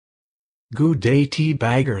Good day,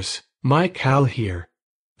 teabaggers. Mike Hal here.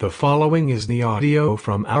 The following is the audio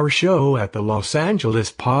from our show at the Los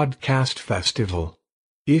Angeles Podcast Festival.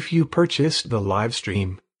 If you purchased the live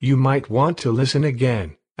stream, you might want to listen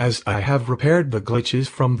again, as I have repaired the glitches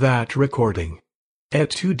from that recording. Et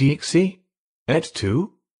tu, Dixie? Et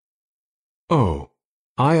tu? Oh,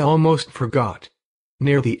 I almost forgot.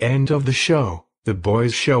 Near the end of the show, the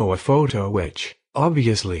boys show a photo which,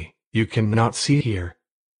 obviously, you cannot see here.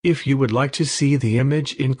 If you would like to see the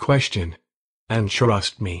image in question, and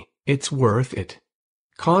trust me, it's worth it,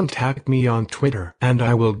 contact me on Twitter and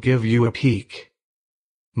I will give you a peek.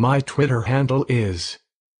 My Twitter handle is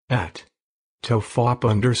at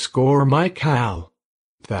 @TOFOP_MikeHal.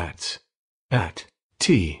 That's at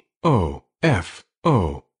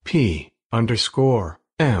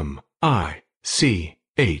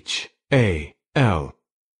TOFOP_MICHAL.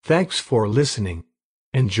 Thanks for listening.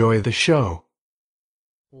 Enjoy the show.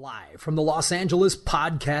 Live from the Los Angeles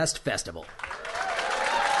Podcast Festival.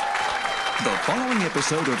 The following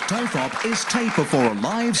episode of TOFOP is taped before a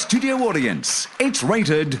live studio audience. It's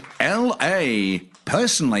rated LA.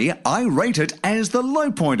 Personally, I rate it as the low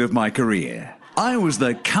point of my career. I was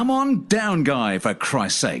the come on down guy, for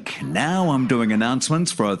Christ's sake. Now I'm doing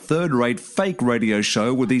announcements for a third-rate fake radio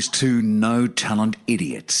show with these two no-talent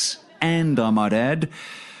idiots. And, I might add,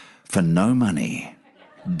 for no money.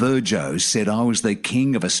 Burjo said I was the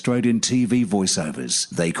king of Australian TV voiceovers.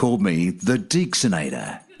 They called me the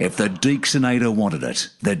Deaxonator. If the Deaxonator wanted it,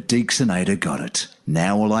 the Deaxonator got it.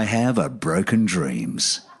 Now all I have are broken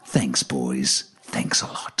dreams. Thanks, boys. Thanks a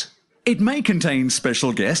lot. It may contain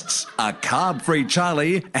special guests, a carb-free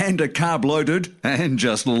Charlie, and a carb-loaded, and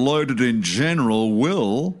just loaded in general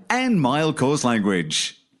Will, and mild coarse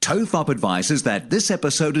language. TOFOP advises that this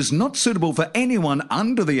episode is not suitable for anyone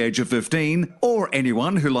under the age of 15 or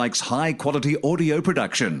anyone who likes high-quality audio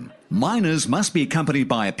production. Minors must be accompanied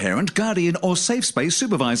by a parent, guardian, or safe space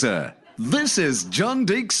supervisor. This is John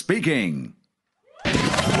Deeks speaking.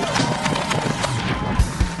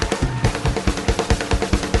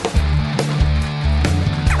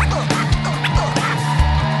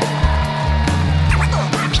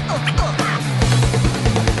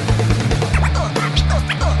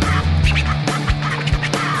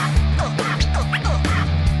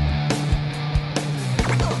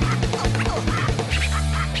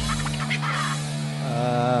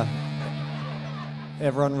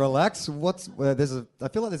 Everyone relax. I feel like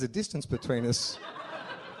there's a distance between us.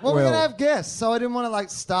 Well, we're going to have guests, so I didn't want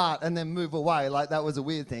to start and then move away like that was a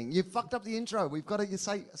weird thing. You fucked up the intro. We've got to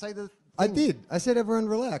say the thing. I did. I said everyone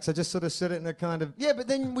relax. I just sort of said it in a kind of... Yeah, but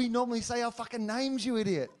then we normally say our fucking names, you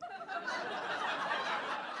idiot.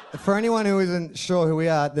 For anyone who isn't sure who we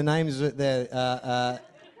are, the names are there.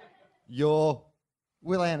 You're...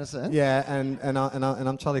 Will Anderson. Yeah, and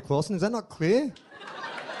I'm Charlie Clausen. Is that not clear?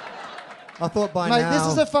 I thought by Mate, now... this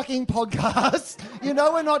is a fucking podcast. You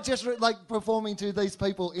know we're not just performing to these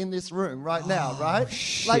people in this room right now, right?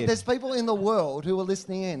 Shit. There's people in the world who are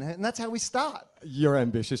listening in, and that's how we start. You're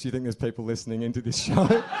ambitious. You think there's people listening into this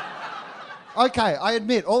show? Okay, I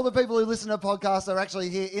admit, all the people who listen to podcasts are actually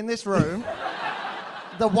here in this room.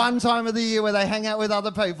 The one time of the year where they hang out with other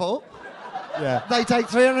people. Yeah. They take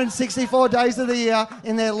 364 days of the year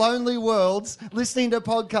in their lonely worlds listening to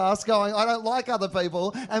podcasts going, I don't like other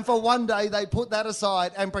people, and for one day they put that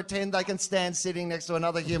aside and pretend they can stand sitting next to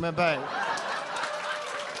another human being.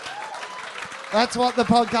 That's what the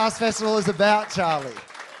podcast festival is about, Charlie.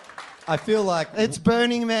 I feel like... It's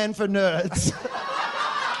Burning Man for nerds.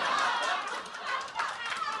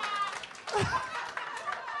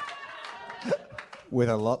 With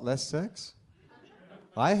a lot less sex?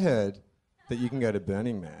 I heard that you can go to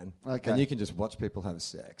Burning Man and you can just watch people have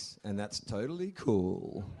sex, and that's totally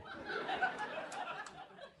cool.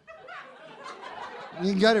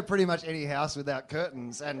 You can go to pretty much any house without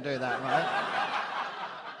curtains and do that, right?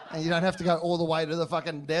 And you don't have to go all the way to the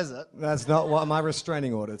fucking desert. That's not what my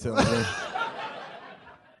restraining order tells me.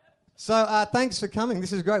 So, thanks for coming.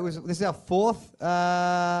 This is great. This is our fourth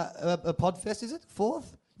Podfest, is it?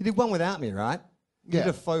 Fourth? You did one without me, right? You Yeah.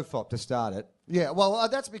 did a FOFOP to start it. Yeah, well,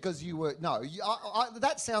 that's because you were... No,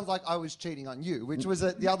 that sounds like I was cheating on you, which was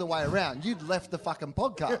the other way around. You'd left the fucking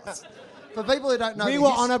podcast. For people who don't know... We were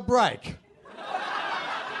on a break.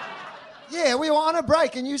 Yeah, we were on a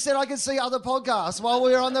break, and you said I could see other podcasts while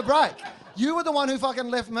we were on the break. You were the one who fucking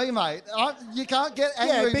left me, mate. You can't get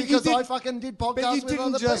angry because I fucking did podcasts with other people. But you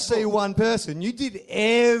didn't just see one person. You did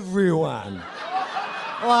everyone.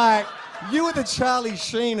 Like, you were the Charlie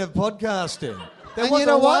Sheen of podcasting. There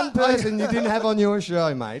wasn't one person you didn't have on your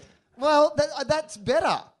show, mate. Well, that's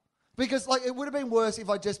better. Because like it would have been worse if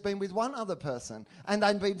I'd just been with one other person and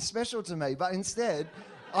they'd been special to me. But instead,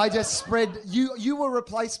 I just spread. You were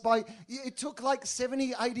replaced by. It took like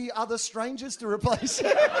 70, 80 other strangers to replace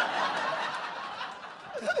you.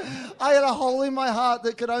 I had a hole in my heart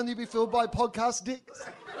that could only be filled by podcast dicks.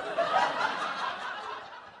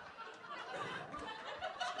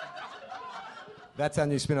 That's our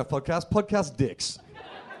new spin-off podcast, Podcast Dicks.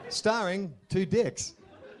 Starring 2 dicks.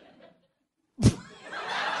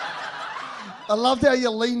 I loved how you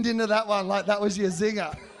leaned into that one like that was your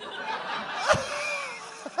zinger.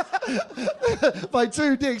 By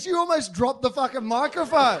 2 dicks. You almost dropped the fucking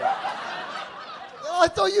microphone. I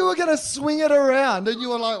thought you were going to swing it around and you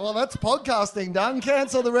were like, well, that's podcasting done.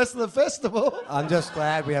 Cancel the rest of the festival. I'm just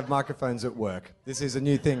glad we have microphones at work. This is a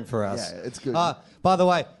new thing for us. Yeah, it's good. By the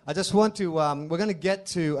way, I just want to... we're going to get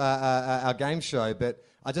to our game show, but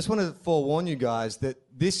I just want to forewarn you guys that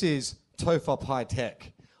this is TOEFOP high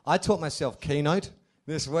tech. I taught myself Keynote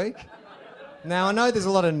this week. Now, I know there's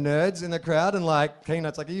a lot of nerds in the crowd and like,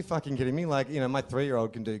 Keynote's like, are you fucking kidding me? Like, my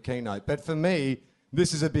 3-year-old can do Keynote. But for me,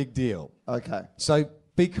 this is a big deal. Okay. So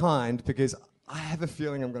be kind because I have a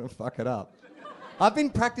feeling I'm going to fuck it up. I've been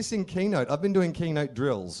practicing Keynote. I've been doing Keynote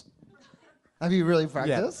drills. Have you really Yeah,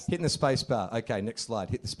 practiced? hitting the space bar. Okay, next slide.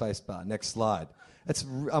 Hit the space bar. Next slide.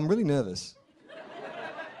 I'm really nervous.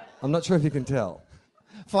 I'm not sure if you can tell.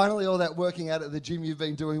 Finally, all that working out at the gym you've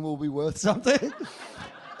been doing will be worth something.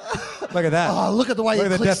 Look at that. Oh, look at the way Look you at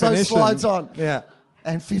the click those definition. slides on. Yeah.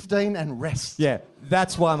 And 15 and rest. Yeah,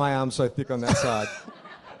 that's why my arm's so thick on that side.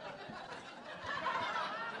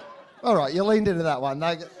 All right, you leaned into that one.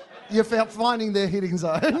 You're finding their hitting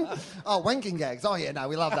zone. Oh, wanking gags. Oh, yeah, no,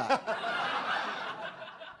 we love that.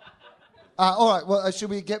 All right, well, should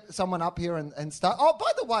we get someone up here and start? Oh,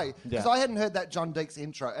 by the way, because I hadn't heard that John Deeks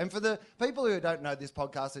intro. And for the people who don't know this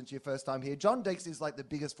podcast since your first time here, John Deeks is like the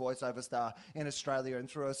biggest voiceover star in Australia. And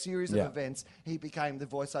through a series of events, he became the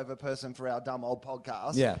voiceover person for our dumb old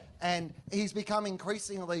podcast. Yeah. And he's become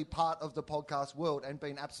increasingly part of the podcast world and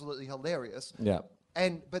been absolutely hilarious. Yeah.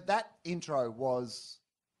 But that intro was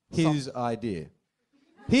His idea.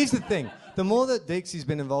 Here's the thing. The more that Deeksy's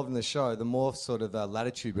been involved in the show, the more sort of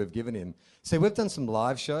latitude we've given him. So we've done some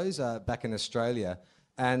live shows back in Australia,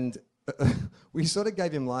 and we sort of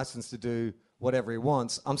gave him license to do whatever he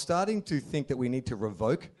wants. I'm starting to think that we need to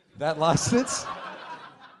revoke that license.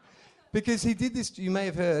 Because he did this, you may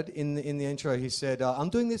have heard in the intro, he said, I'm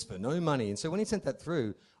doing this for no money. And so when he sent that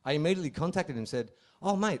through, I immediately contacted him and said,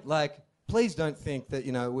 oh, mate, please don't think that,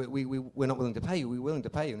 we're not willing to pay you. We're willing to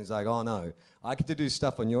pay you. And he's like, oh, no. I get to do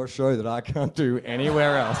stuff on your show that I can't do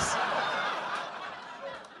anywhere else.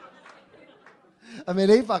 I mean,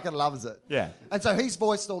 he fucking loves it. Yeah. And so he's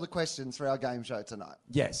voiced all the questions for our game show tonight.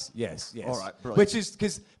 Yes. All right, brilliant. Which is,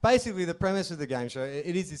 because basically the premise of the game show,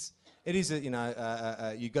 it is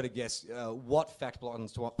you've got to guess what fact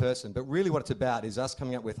belongs to what person. But really what it's about is us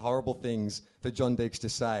coming up with horrible things for John Deeks to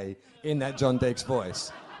say in that John Deeks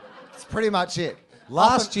voice. That's pretty much it.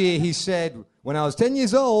 Last year he said, when I was 10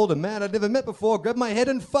 years old, a man I'd never met before grabbed my head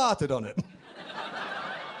and farted on it.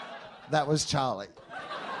 That was Charlie.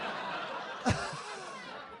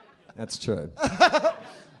 That's true.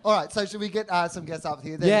 All right, so should we get some guests up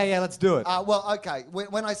here then? Yeah, let's do it. Well, okay.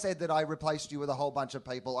 When I said that I replaced you with a whole bunch of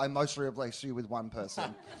people, I mostly replaced you with one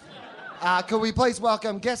person. Could we please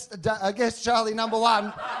welcome guest Charlie number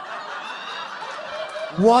 1?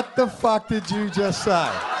 What the fuck did you just say?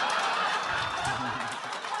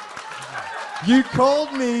 You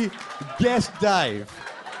called me Guest Dave.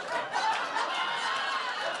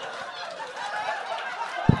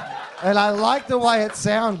 And I like the way it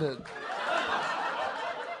sounded.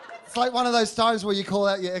 It's like one of those times where you call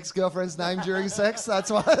out your ex-girlfriend's name during sex. That's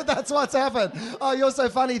what's happened. Oh, you're so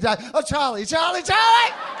funny, Dave. Oh, Charlie.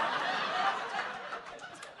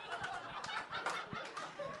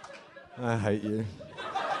 I hate you.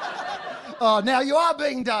 Oh, now you are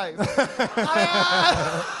being Dave.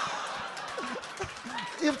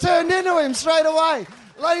 You've turned into him straight away.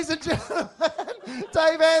 Ladies and gentlemen,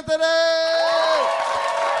 Dave Anthony!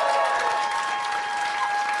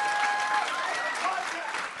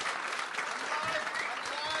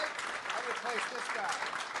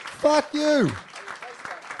 Fuck you.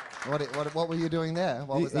 What were you doing there?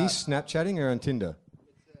 What was that? He's Snapchatting or on Tinder?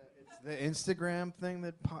 It's the Instagram thing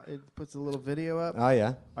that it puts a little video up. Oh,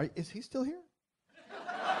 yeah. Is he still here?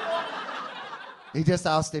 He just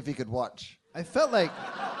asked if he could watch. I felt like...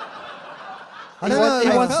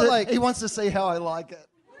 He wants to see how I like it.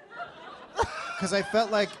 Because I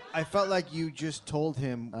felt like you just told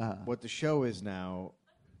him what the show is now,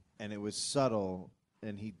 and it was subtle,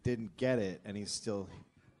 and he didn't get it, and he's still...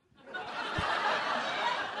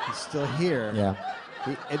 He's still here. Yeah.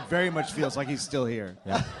 It very much feels like he's still here.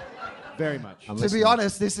 Yeah. Very much. To be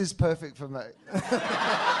honest, this is perfect for me.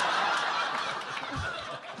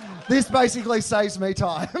 This basically saves me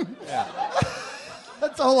time. Yeah.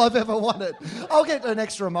 That's all I've ever wanted. I'll get an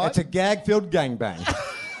extra mic. It's a gag-filled gangbang.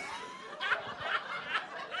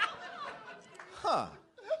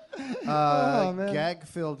 man.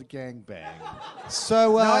 Gag-filled gangbang.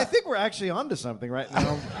 So, No, I think we're actually onto something right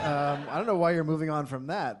now. I don't know why you're moving on from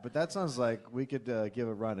that, but that sounds like we could give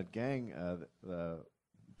a run at Bang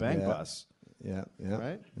Yeah. Bus. yeah.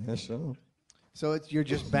 Right? Yeah, sure. So you're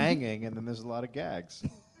just banging, and then there's a lot of gags,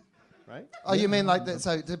 right? Oh, you mean like that?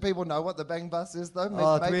 So do people know what the Bang Bus is, though?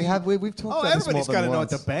 Oh, we've talked about this more everybody's got to than know what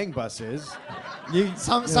once. the Bang Bus is.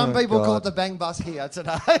 Some people call it God. the Bang Bus here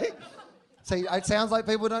today. See, it sounds like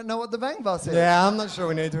people don't know what the Bang Bus is. Yeah, I'm not sure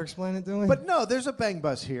we need to explain it, do we? But no, there's a Bang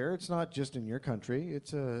Bus here. It's not just in your country.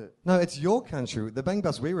 It's a. no, it's your country. The Bang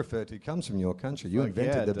Bus we refer to comes from your country. You Fuck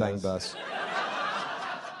invented yeah, the it Bang does. Bus.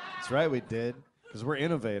 That's right, we did. Because we're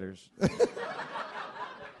innovators.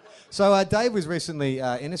 So Dave was recently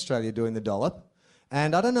in Australia doing the Dollop,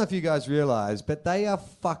 and I don't know if you guys realise, but they are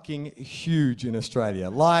fucking huge in Australia.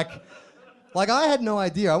 Like I had no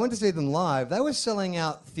idea. I went to see them live. They were selling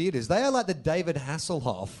out theatres. They are like the David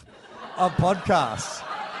Hasselhoff of podcasts.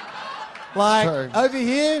 Like True. over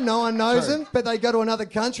here, no one knows True. them, but they go to another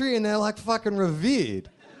country and they're like fucking revered.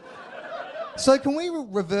 So can we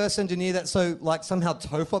reverse engineer that so like somehow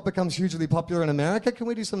Tofop becomes hugely popular in America? Can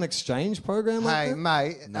we do some exchange program like Hey, that?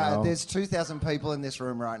 mate, No. there's 2,000 people in this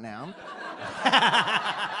room right now.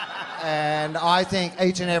 And I think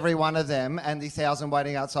each and every one of them and the 1,000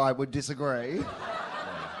 waiting outside would disagree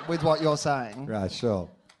with what you're saying. Right, sure.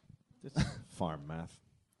 Farm math.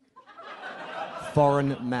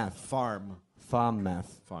 Foreign math. Farm. Farm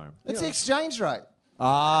math. Farm. It's the exchange rate.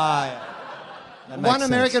 Ah, yeah. That makes One sense.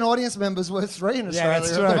 American audience member's worth 3 in Australia.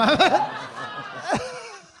 that's at the moment.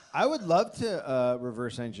 I would love to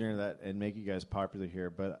reverse engineer that and make you guys popular here,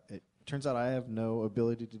 but it turns out I have no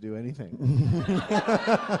ability to do anything.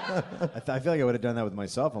 I feel like I would have done that with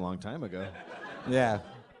myself a long time ago. Yeah.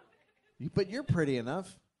 But you're pretty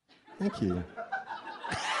enough. Thank you. Look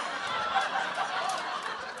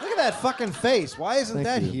at that fucking face. Why isn't Thank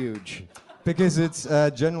that you. huge? Because it's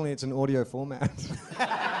generally it's an audio format.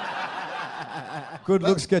 Good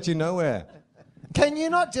looks get you nowhere. Can you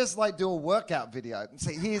not just like do a workout video?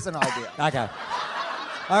 See, here's an idea. Okay.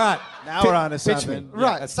 All right. Now we're on to pitch something. me. Yeah,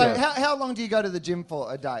 Right, let's so do it. how long do you go to the gym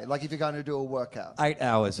for a day? Like if you're going to do a workout? 8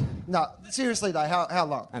 hours. No, seriously though, how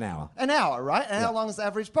long? An hour. An hour, right? And how long is the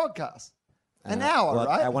average podcast? An hour, Well,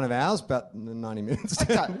 right? At one of ours, about 90 minutes.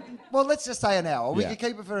 Okay. Well, let's just say an hour. We Yeah. can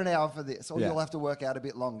keep it for an hour for this, or Yeah. you'll have to work out a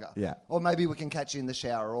bit longer. Yeah. Or maybe we can catch you in the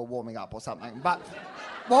shower or warming up or something. But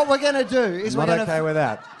what we're going to do is Not okay with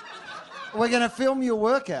that. we're going to film your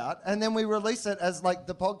workout and then we release it as like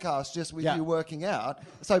the podcast just with Yeah. you working out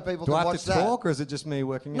so people Do can I watch have to that. talk, or is it just me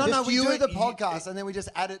working No, out? no, we you do it- the you- podcast and then we just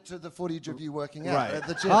add it to the footage of you working out Right. at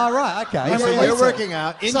the gym. Oh, right, okay. And So release you're it. working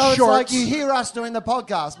out in so shorts. it's like you hear us doing the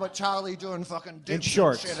podcast, but Charlie doing fucking dips and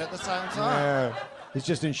shorts. shit at the same time. He's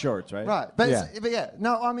just in shorts, right? Right, but Yeah. but yeah,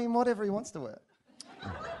 no, I mean whatever he wants to wear.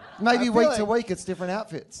 Maybe feel week like- to week it's different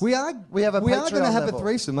outfits. We are We have a going to Patreon have level. a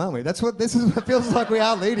threesome, aren't we? That's what this is. It feels like we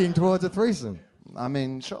are leading towards a threesome. I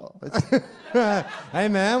mean, sure. It's- Hey,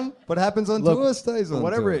 man, what happens on Look, tour stays on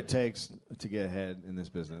whatever tour. it takes to get ahead in this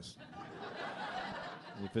business.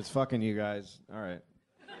 If it's fucking you guys, all right.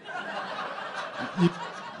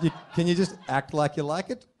 Can you just act like you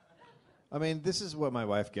like it? I mean, this is what my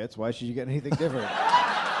wife gets. Why should you get anything different?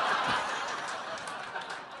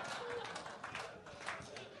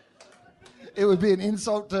 it would be an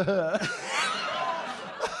insult to her.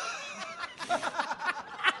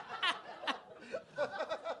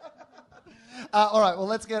 All right, well,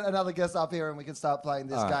 let's get another guest up here and we can start playing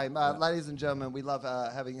this game. Ladies and gentlemen, we love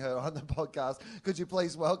having her on the podcast. Could you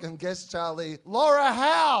please welcome guest Charlie, Laura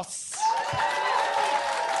House?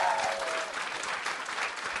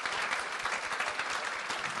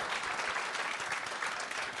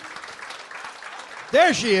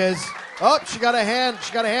 There she is. Oh, she got a hand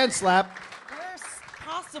slap. Worst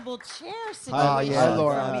possible chair situation. Hi, yeah.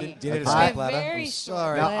 Laura. for me. Do you need a I have step ladder? very I'm short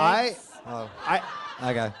sorry. Now, legs. I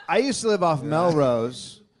Okay. I used to live off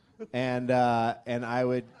Melrose, and I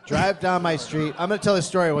would drive down my street. I'm going to tell a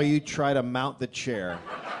story while you try to mount the chair.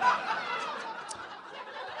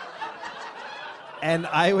 And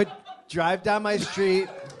I would drive down my street.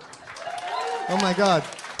 Oh my God.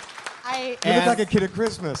 I You look And- like a kid at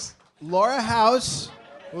Christmas. Laura House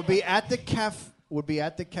would be at the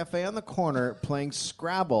cafe on the corner playing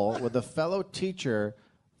Scrabble with a fellow teacher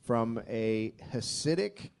from a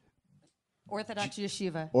Hasidic Orthodox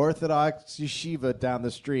yeshiva. Orthodox yeshiva down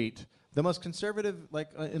the street. The most conservative,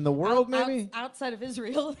 in the world, maybe? Outside of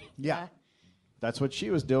Israel. Yeah. That's what she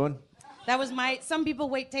was doing. That was some people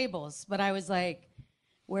wait tables, but I was like,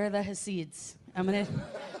 where are the Hasids? I'm going to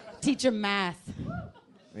teach them math.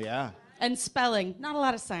 Yeah. And spelling. Not a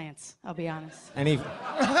lot of science, I'll be honest. And he...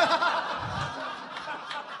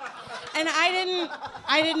 And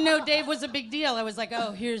I didn't know Dave was a big deal. I was like,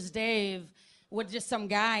 oh, here's Dave. What, just some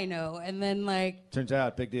guy I know. And then, Turns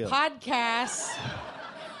out, big deal. Podcasts.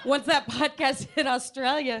 Once that podcast hit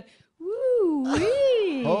Australia,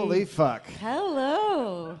 woo-wee. Holy fuck.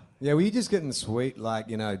 Hello. Yeah, were you just getting sweet,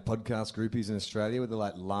 podcast groupies in Australia with the,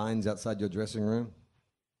 lines outside your dressing room?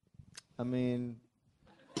 I mean,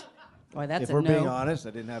 Boy, that's if a we're no. being honest, I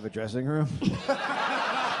didn't have a dressing room.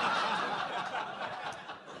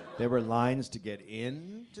 There were lines to get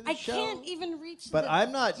in to the show. I can't even reach But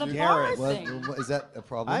I'm not the Gareth. bar thing. Is that a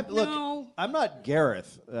problem? No. I'm not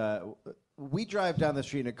Gareth. We drive down the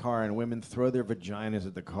street in a car and women throw their vaginas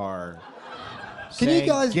at the car. Can you saying,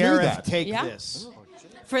 guys do Gareth, that? take Yeah. this.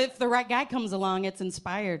 If the right guy comes along, it's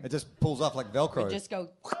inspired. It just pulls off like Velcro. Just go,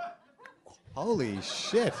 Holy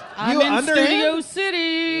shit. I'm You in underhand? Studio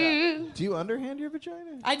City. Do you underhand your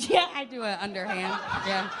vagina? I do an underhand.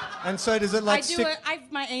 Yeah. And so does it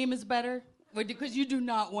My aim is better. Because you do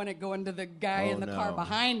not want to go into the guy in the car no.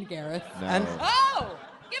 behind Gareth. No. And- Oh!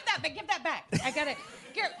 Give that back. I got it.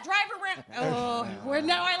 Drive around. Oh,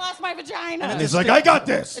 now I lost my vagina. And he's like, I got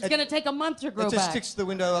this. It's going to take a month to grow It just back. sticks to the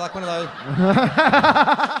window like one of those.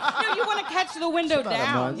 No, you want to catch the window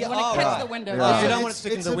down. month. You want to catch the window You down. don't want it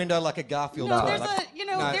sticking to the window like a Garfield No, toy. there's like-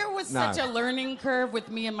 No, there was no. such a learning curve with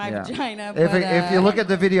me and my vagina. If, but, if you look at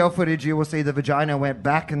the video footage, you will see the vagina went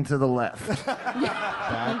back and to the left. Back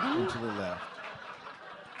and to the left.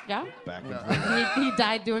 yeah, Back and to the left. he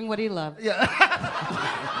died doing what he loved.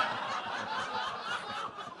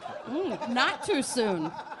 Not too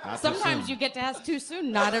soon. Sometimes you get to ask too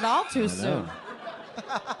soon. Not at all too soon.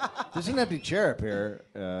 There's an empty chair up here.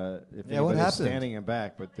 If Yeah, what anybody's happened? standing in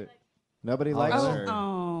back, but nobody likes her.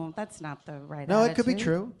 Oh, that's not the right. No, it could be attitude.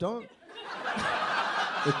 true. Don't.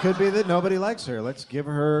 It could be that nobody likes her. Let's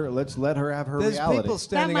let her have her There's reality. people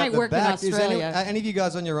standing might up the work in back. Is Australia. any of you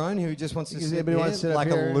guys on your own who just wants to Does sit anybody here want to sit up like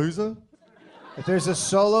here? a loser? If there's a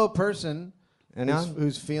solo person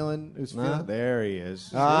who's feeling, No? there he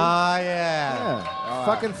is. Ah, yeah. Yeah.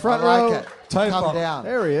 Fucking front I row. like it. Toe Come pop. down.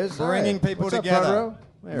 There he is. Bringing All right. people What's up, together. front row?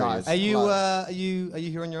 There Nice. he is. Are you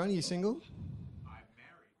here on your own? Are you single?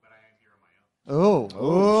 Oh.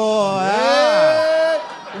 Oh, yeah.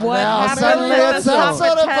 What Now happened suddenly at it's the some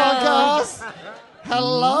sort of Sofitel? podcast.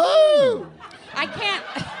 Hello. I can't.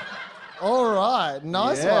 All right.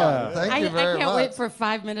 Nice Yeah. one. Thank I you very can't much. wait for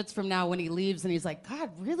 5 minutes from now when he leaves and he's like,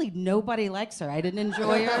 God, really, nobody likes her. I didn't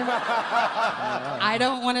enjoy her. I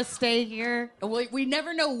don't want to stay here. We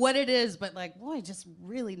never know what it is, but boy, just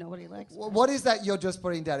really nobody likes her. What is that you're just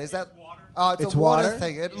putting down? Is that? Oh, it's It's a water water?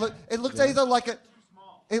 thing. It looked either like a.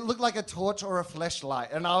 It looked like a torch or a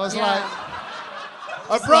fleshlight, and I was Yeah. like,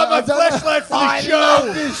 I brought my I don't know. flashlight for the I show.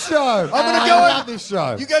 love this show. gonna I go love in- this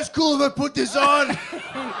show. You guys cool if I put this on?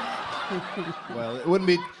 Well, it wouldn't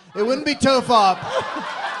be Tofop.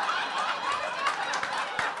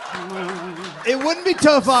 It wouldn't be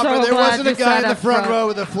Tofop So if there glad wasn't a you guy sat in the up front front. row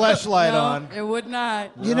with a flashlight No, on. it would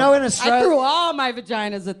not. You know, in I Australia, threw all my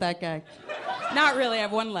vaginas at that guy. Not really. I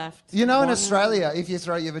have one left. you know, in One. Australia, if you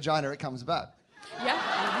throw your vagina, it comes back. Yeah.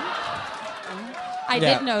 I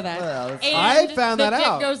did know that. Well, and I found the that dick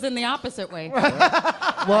out. goes in the opposite way.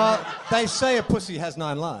 Well, they say a pussy has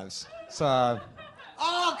 9 lives. So.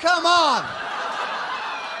 Oh, come on!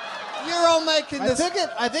 You're all making this.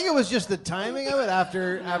 I think it was just the timing of it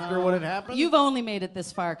after what had happened. You've only made it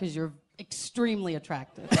this far because you're extremely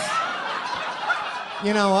attractive.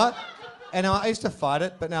 You know what? And I used to fight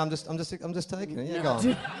it, but now I'm just taking it. Yeah, go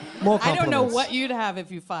on. More I don't know compliments. what you'd have if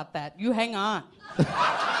you fought that. You hang on.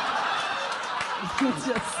 You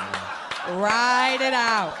just ride it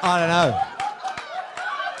out. I don't know.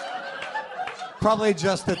 Probably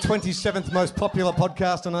just the 27th most popular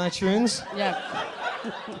podcast on iTunes, Yeah.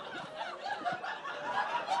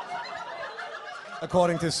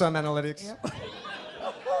 according to some analytics.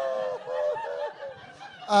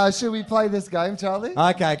 Should we play this game, Charlie?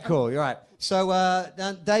 Okay, cool. You're right. So,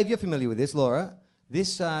 now, Dave, you're familiar with this. Laura,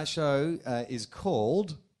 this show is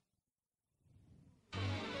called.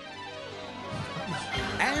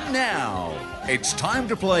 And now, it's time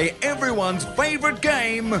to play everyone's favorite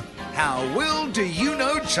game, How Well Do You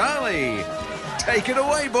Know Charlie? Take it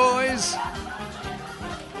away, boys.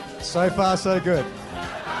 So far, so good.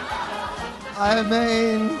 I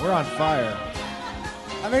mean, We're on fire.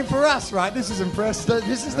 I mean, for us, right? This is impressive.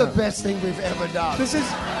 This is the best thing we've ever done. This is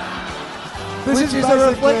Which is a basically-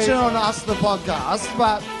 reflection on us, the podcast.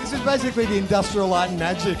 But This is basically the industrial light and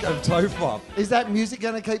magic of Tofop. is that music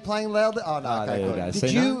going to keep playing loudly? Oh, no. Ah, Okay, there you good. go. Did See,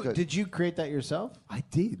 you Good. did you create that yourself? I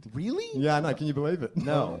did. Really? Yeah, I know. Can you believe it?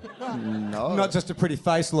 No. No. Not just a pretty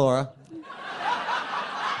face, Laura.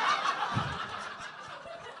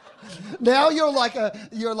 Now you're like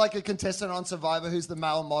a contestant on Survivor who's the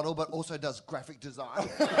male model but also does graphic design.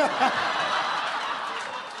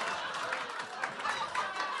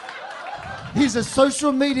 He's a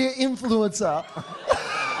social media influencer.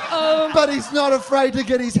 But he's not afraid to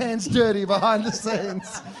get his hands dirty behind the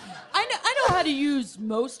scenes. I know how to use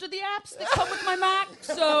most of the apps that come with my Mac,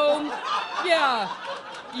 so yeah.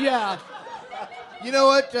 You know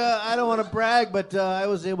what? I don't want to brag, but I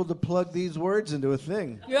was able to plug these words into a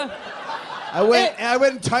thing. Yeah. I went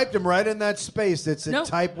and typed them right in that space that said Nope.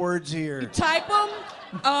 type words here. Type them.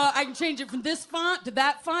 I can change it from this font to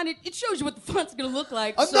that font. It shows you what the font's gonna look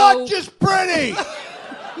like. I'm so not just pretty!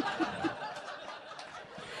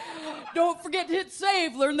 don't forget to hit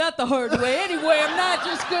save. Learn that the hard way. Anyway, I'm not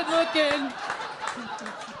just good looking.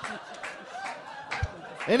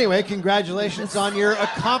 Anyway, congratulations on your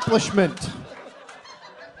accomplishment.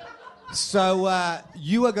 So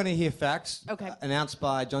you are going to hear facts Okay. announced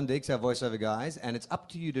by John Deeks, our voiceover guys, and it's up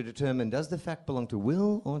to you to determine does the fact belong to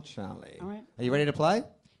Will or Charlie. All right. Are you ready to play?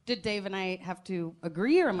 Did Dave and I have to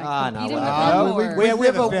agree, or am I Ah, no, competing well, with we- them? we- or- we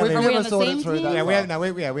have a We've fairly- Are we never on the thought same it through team? that Yeah, we far. have no. We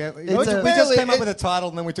It's a- we just came up with a title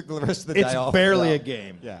and then we took the rest of the It's day off. barely Yeah. a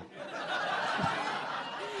game. Yeah.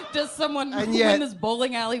 Does someone And win yet- this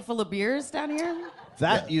bowling alley full of beers down here?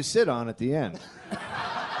 That you sit on at the end.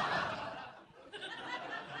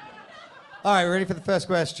 All right, ready for the first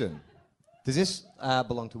question? Does this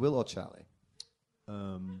belong to Will or Charlie?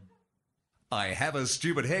 I have a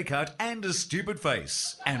stupid haircut and a stupid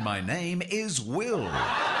face, and my name is Will.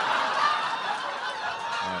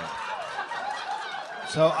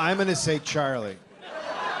 So I'm going to say Charlie.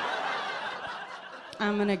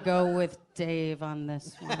 I'm gonna go with Dave on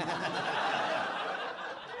this one.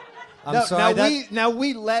 I'm sorry.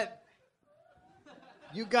 we let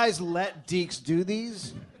you guys let Deeks do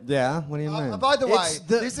these. Yeah. What do you mean? By the way, It's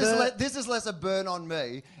the- this is less a burn on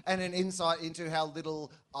me and an insight into how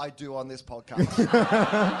little I do on this podcast.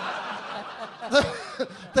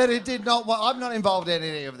 that it did not. I'm not involved in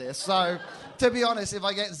any of this. So, to be honest, if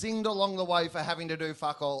I get zinged along the way for having to do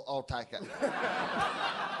fuck all, I'll take it.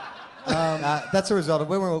 That's a result of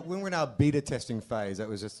when we're in our beta testing phase. That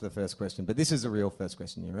was just the first question, but this is the real first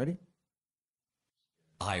question. You ready?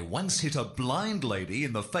 I once hit a blind lady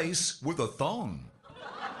in the face with a thong.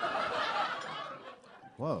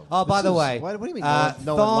 Whoa. Oh, by the way, what do you mean? No one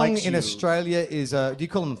thong likes in you? Australia is. Do you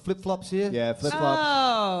call them flip flops here? Yeah, flip flop.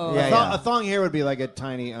 Oh. Yeah, A thong here would be like a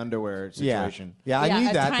tiny underwear situation. Yeah, I yeah, knew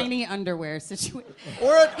a that. but- tiny underwear situation.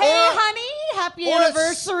 Or a, Hey, honey, happy or a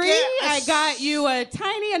anniversary. sca- I got you a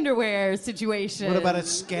tiny underwear situation. What about a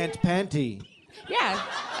scant panty? Yeah.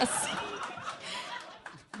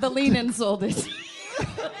 The lean-in sold it.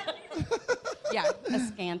 Yeah, a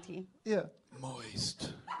scanty. Yeah.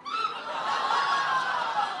 Moist.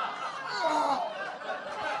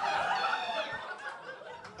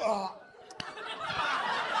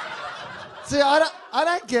 See, I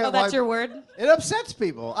don't get Oh, that's why. your word? It upsets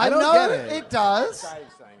people. I don't know get it. it does.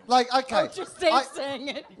 Like, okay. Oh, just Dave I- saying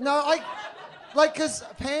it. No, like, because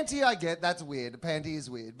panty, I get, that's weird. Panty is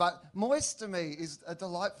weird. But moist to me is a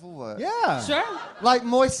delightful word. Yeah. Sure. Like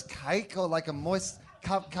moist cake or like a moist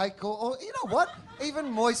cupcake or you know what?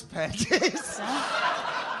 Even moist panties.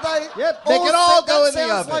 Yep, they can all go in the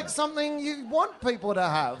sounds oven. like something you want people to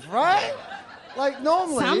have, right? Like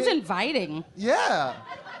normally. Sounds inviting. Yeah.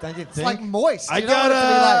 Don't you It's think? like moist. I you don't want got it to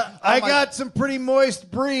be like, oh I my- got some pretty moist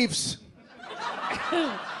briefs.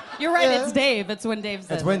 You're right. Yeah. It's Dave. It's when Dave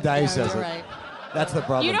says It's when it. Dave Yeah, says you're it. Right. That's the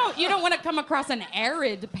problem. You don't want to come across an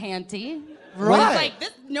arid panty. Right. It's like this,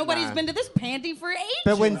 nobody's been to this panty for ages.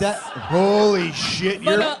 But when that. Holy shit,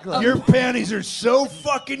 But, your panties are so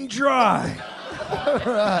fucking dry.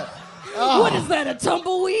 What is that? A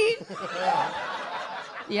tumbleweed?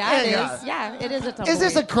 Yeah, it Yeah. is. Yeah, it is a tumbleweed. Is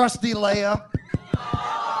this a crusty layer?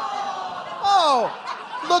 Oh,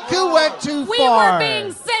 look who went too We far. were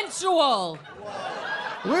being sensual.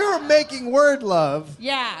 We were making word love.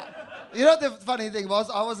 Yeah. You know what the funny thing was?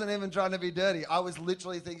 I wasn't even trying to be dirty. I was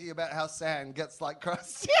literally thinking about how sand gets like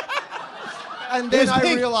crusty. And then Here's the I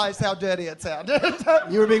thing. realized how dirty it sounded.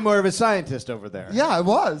 You were being more of a scientist over there. Yeah, I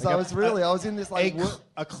was. I was in this like.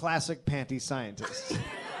 A classic panty scientist.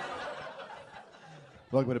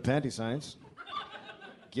 Welcome to Panty Science.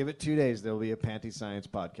 Give it 2 days, there'll be a Panty Science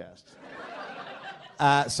podcast.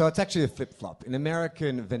 So it's actually a flip-flop. In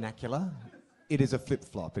American vernacular, it is a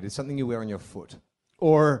flip-flop. It is something you wear on your foot.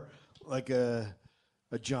 Or like a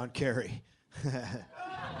John Kerry.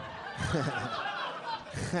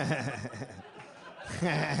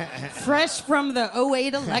 Fresh from the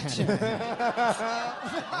 08 election.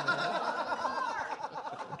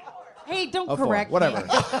 Hey, don't correct Whatever. me.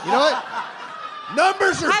 You know what?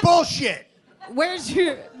 Numbers are bullshit. Where's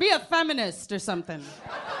your... Be a feminist or something.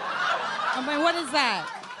 I mean, what is that?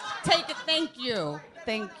 Take it. Thank you.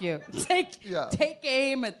 Thank you. Take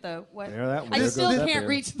aim at the... What? There, that I there still goes that can't beer.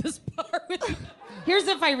 reach this bar. Here's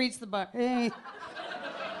if I reach the bar. Hey.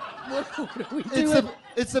 What are we doing?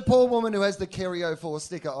 It's the poor woman who has the Kerry 04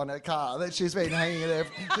 sticker on her car that she's been hanging there.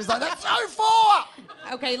 She's like, that's 04!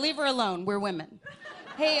 Okay, leave her alone. We're women.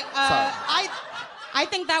 Hey, I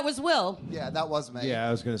think that was Will. Yeah, that was me. Yeah,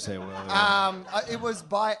 I was going to say, well, yeah. It was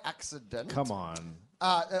by accident. Come on.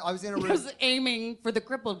 I was in a He room. was aiming for the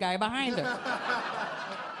crippled guy behind her.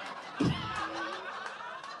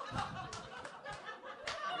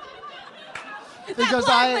 Because that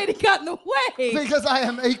blind lady got in the way. Because I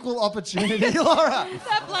am equal opportunity, Laura.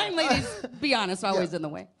 That blind lady's, be honest, always in the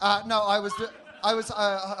way. No, I was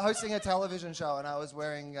hosting a television show and I was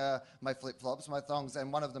wearing my flip-flops, my thongs,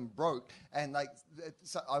 and one of them broke. And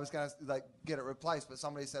so I was going to get it replaced, but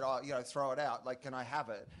somebody said, "Oh, throw it out. Can I have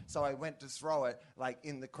it?" So I went to throw it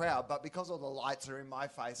in the crowd, but because all the lights are in my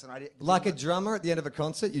face and I didn't. Like a drummer at the end of a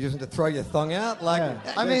concert, you just want to throw your thong out.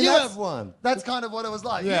 I mean, you that's, have one. That's kind of what it was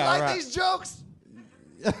like. Yeah, You like right. these jokes?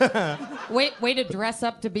 Way to dress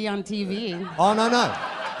up to be on TV. Oh no.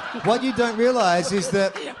 What you don't realise is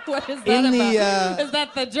that What is that in about? the Is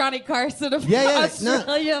that the Johnny Carson of Yeah,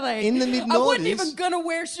 Australia? no. In the I wasn't mid-noughties, even gonna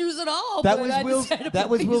wear shoes at all. that but was I Will's. decided That to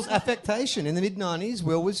was be Will's so- affectation. In the mid-90s,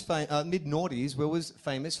 mid-noughties, Will was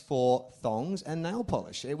famous for thongs and nail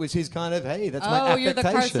polish. It was his kind of, hey, that's my Oh, affectation. you're the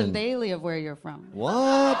Carson Daly of where you're from.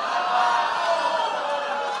 What?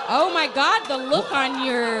 Oh my God, the look on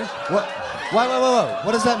your. What? Whoa.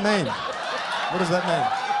 What does that mean? What does that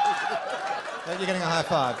mean? You're getting a high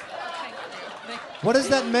five. What does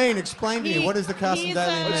that mean? Explain to me. What does the Carson he's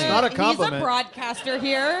Daly mean? It's not a compliment. He's a broadcaster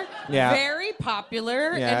here. Yeah. Very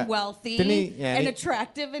popular Yeah. and wealthy Didn't he- yeah, and he-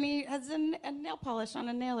 attractive, and he has a nail polish on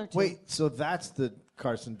a nail or two. Wait, so that's the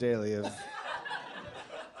Carson Daly of...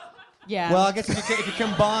 Yeah. Well, I guess if you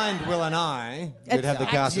combined Will and I, we'd have the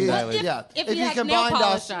Carson Well, Daly. If If he you had nail combined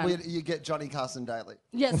polish us, on. you get Johnny Carson Daly.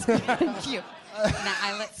 Yes, thank you.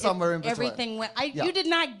 I let Somewhere in between. everything went. Yeah. You did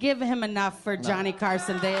not give him enough for Johnny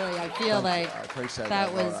Carson Daly. I feel like I appreciate that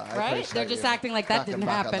that, was Laura. I right. appreciate They're just you acting like that cracking didn't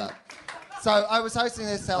back on happen. that. So I was hosting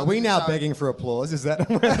this Are television we now show. begging for applause? Is that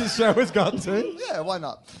where the show has got to? Yeah, why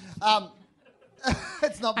not?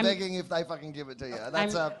 It's not begging if they fucking give it to you.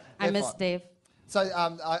 That's I they're miss fine. Dave. So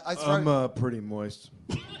I throw. I'm pretty moist.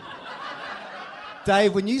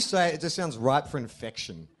 Dave, when you say it, it just sounds ripe for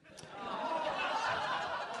infection.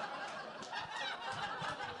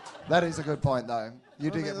 That is a good point, though.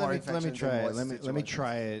 You do get more infections. Let me try in it. moist Let me situations.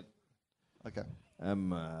 try it. Okay.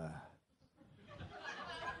 I'm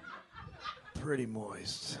pretty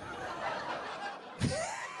moist.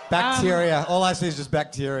 Bacteria. All I see is just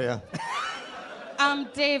bacteria.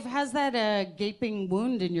 Dave, has that gaping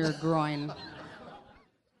wound in your groin?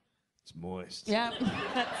 It's moist. Yeah.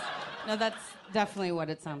 That's definitely what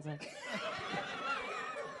it sounds like.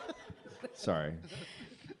 Sorry.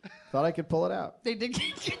 Thought I could pull it out. They did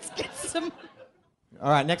get some. All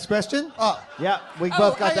right, next question. Yeah, we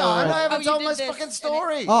both got Hang that on, one I right. haven't you told did my this, fucking and it-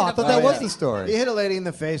 story. Oh, I thought that was yeah. the story. You hit a lady in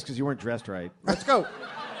the face because you weren't dressed right. Let's go.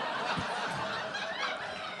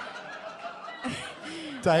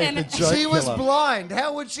 Dave, And the joke She was killer. blind.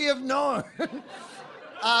 How would she have known?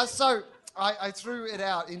 So I threw it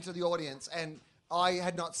out into the audience, and I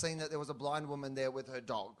had not seen that there was a blind woman there with her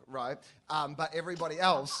dog, right? But everybody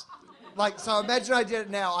else, so imagine I did it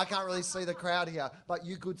now. I can't really see the crowd here, but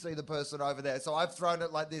you could see the person over there. So I've thrown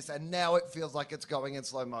it like this, and now it feels like it's going in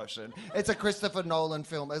slow motion. It's a Christopher Nolan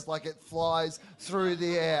film. It's like it flies through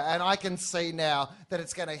the air, and I can see now that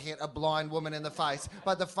it's going to hit a blind woman in the face.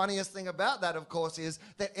 But the funniest thing about that, of course, is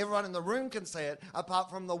that everyone in the room can see it, apart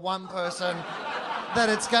from the one person that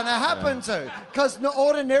it's going to happen to. Because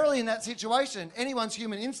ordinarily in that situation, anyone's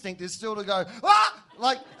human instinct is still to go, ah!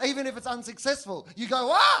 Even if it's unsuccessful, you go,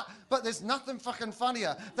 ah! But there's nothing fucking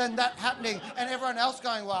funnier than that happening and everyone else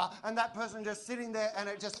going, wah, and that person just sitting there and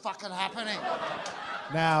it just fucking happening.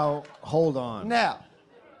 Now, hold on. Now,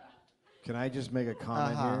 Can I just make a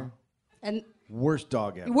comment here? And Worst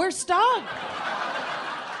dog ever. worst dog.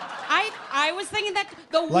 I was thinking that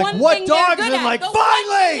the Like, one what thing dog they're is good it at. like, the finally!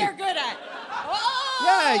 One thing they're good at. Oh!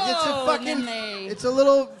 Yeah, it's a and fucking. then they- It's a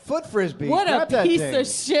little foot frisbee. What a Grab that piece thing. of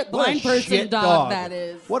shit What a blind person shit dog that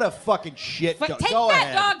is. What a fucking shit But dog. take Go that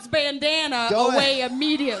ahead. dog's bandana Go away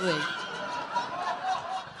immediately.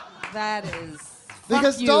 That is.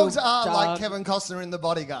 Because fuck you, dogs are dog. like Kevin Costner in The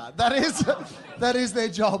Bodyguard. That is their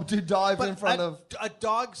job, to dive in front of. A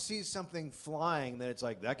dog sees something flying, then it's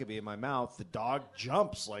like, that could be in my mouth. The dog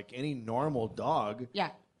jumps like any normal dog. Yeah.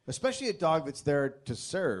 Especially a dog that's there to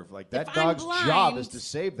serve. Like, that If I'm dog's blind- job is to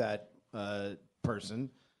save that person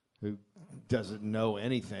who doesn't know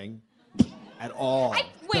anything at all.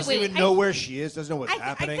 Doesn't even know where she is, doesn't know what's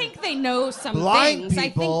happening. I think they know some Blind things.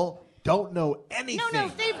 people don't know anything. No,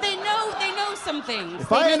 they know some things. If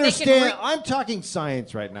They I know they can understand, I'm talking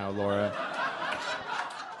science right now, Laura.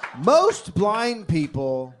 Most blind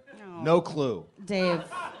people, no clue. Dave.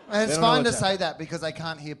 And it's They don't know fine to what's say that because they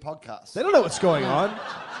can't hear podcasts. They don't know what's going on.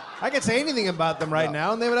 I could say anything about them right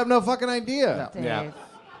now, and they would have no fucking idea. Dave. Yeah.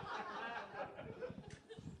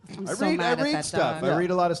 I'm I so read. mad I at read that stuff. dog. I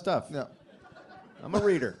read a lot of stuff. Yeah. I'm a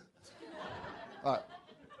reader. All right.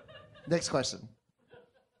 Next question.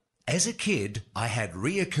 As a kid, I had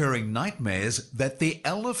reoccurring nightmares that the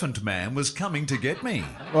Elephant Man was coming to get me.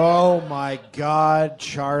 Oh my God,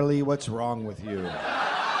 Charlie, what's wrong with you?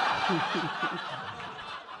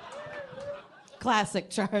 Classic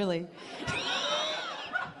Charlie.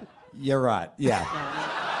 You're right. Yeah.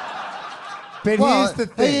 But Well, here's the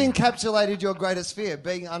he thing. encapsulated your greatest fear,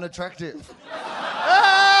 being unattractive.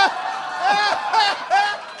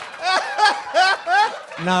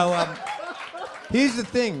 No, here's the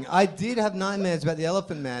thing. I did have nightmares about the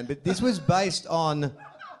Elephant Man, but this was based on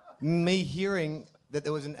me hearing that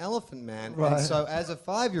there was an Elephant Man. Right. And so as a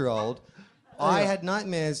 5-year-old, I had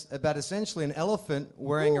nightmares about essentially an elephant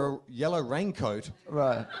wearing a yellow raincoat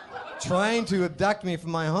Right. trying to abduct me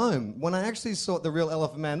from my home. When I actually saw what the real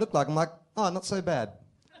Elephant Man looked like, I'm like, oh, not so bad.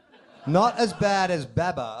 Not as bad as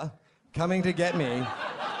Baba coming to get me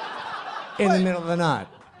in the middle of the night.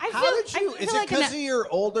 How did you? Is it like because of your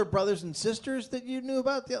older brothers and sisters that you knew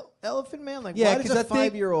about the Elephant Man? Like, Yeah, why does because a I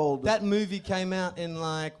think 5-year-old? that movie came out in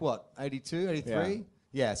like, what, 82, 83?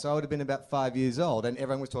 Yeah, so I would have been about 5 years old, and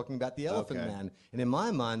everyone was talking about the Elephant Okay. Man. And in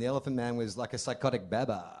my mind, the Elephant Man was like a psychotic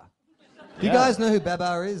Baba. Do you guys know who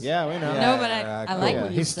Baba is? Yeah, we know. No, but I like when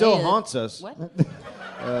you He say still it. haunts us. What?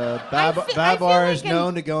 I feel Babar like is an-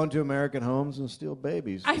 known to go into American homes and steal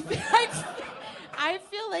babies. I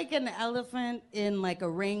feel like an elephant in like a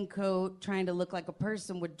raincoat trying to look like a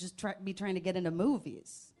person would just be trying to get into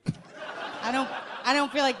movies. I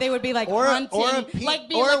don't feel like they would be like Or a hunting, like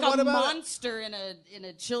being or like what a about- monster in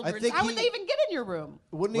a children's. think How would he- they even get in your room?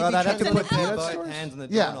 Wouldn't Well, he they'd be have to trying put to their peanut both stores? hands on the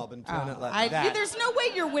Yeah. doorknob and turn it like that. There's no way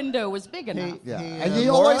your window was big enough. Yeah. He, And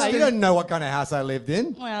you Laura, always You don't know what kind of house I lived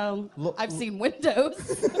in. Well, I've seen windows.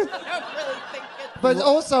 I don't really think it. But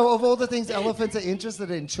also, of all the things elephants are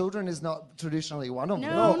interested in, children is not traditionally one of them.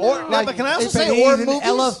 No, Or, no. but can I also But But say, he's or an movies?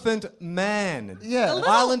 Elephant Man. Yeah. A little-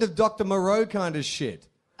 Island of Dr. Moreau kind of shit.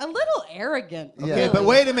 A little arrogant. Yeah. Okay, but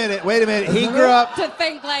wait a minute. He grew up. To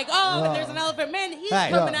think like, oh, but there's an elephant man. He's Hey.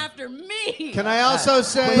 coming after me. Can I also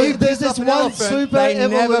say? But there's this Piss off an one elephant, super they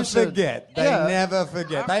never evolution. forget. They Yeah. never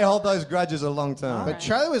forget. They hold those grudges a long time. But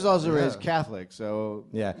Charlie was also raised Catholic, so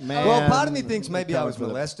Yeah. Man, Well, part of me thinks maybe I comes was with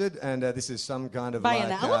it. molested, and this is some kind of By like.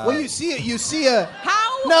 an elephant? Well, you see a.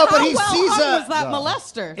 How? No, but how he well sees hung a- was that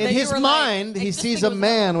molester? In that you his were like, mind, like, he this sees thing a was-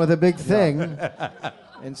 man with a big thing,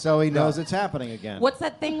 and so he knows it's happening again. What's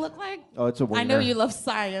that thing look like? Oh, it's a I know wiener. you love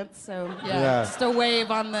science, so yeah, Yeah. just a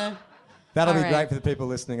wave on the. That'll All be right. great for the people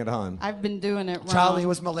listening at home. I've been doing it wrong. Charlie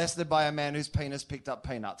was molested by a man whose penis picked up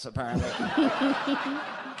peanuts, apparently.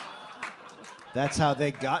 That's how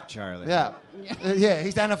they got Charlie. Yeah. Yeah,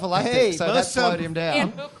 he's anaphylactic, Hey, so that most slowed of- him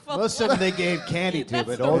down. Most of them they gave candy to, That's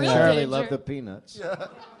but the old real Charlie danger. loved the peanuts.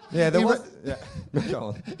 Yeah, there He was. ru- Yeah. Go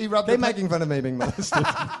on. He rubbed They're the making fun of me being molested.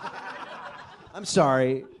 I'm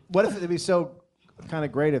sorry. What if it'd be so kind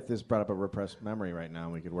of great if this brought up a repressed memory right now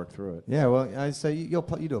and we could work through it? Yeah, well, so you do a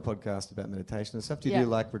podcast about meditation and stuff. Do you Yeah. do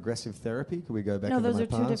like regressive therapy? Could we go back No, into those my are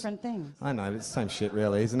two past? different things. I know, it's the same shit,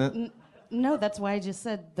 really, isn't it? No, that's why I just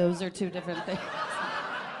said those are two different things.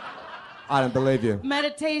 I don't believe you.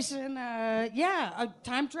 Meditation,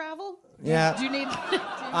 time travel. Yeah. Do you need?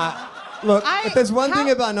 Look, I- if there's one thing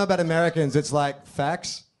how- I know about Americans, it's like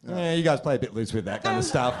facts. Yeah, you guys play a bit loose with that kind of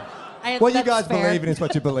stuff. I- What you that's guys fair. believe in is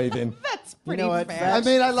what you believe in. That's pretty know what? fair. I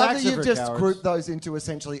mean, I love Facts that are you've for just cowards. grouped those into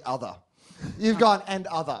essentially other. You've gone and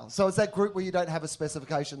other. So it's that group where you don't have a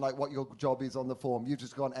specification like what your job is on the form. You've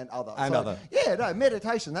just gone and other. And So, other. Yeah, no,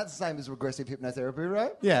 meditation, that's the same as regressive hypnotherapy,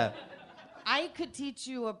 right? Yeah. I could teach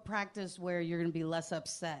you a practice where you're going to be less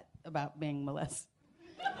upset about being molested.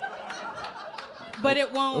 but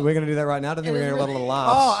it won't. We're going to do that right now. I don't think It we're is going to get a really- lot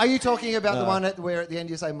of Oh, laughs. are you talking about the one where at the end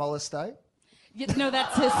you say molestate? No,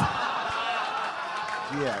 that's his.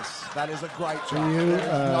 Yes, that is a great joke. You, There is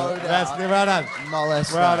no doubt. That's well done.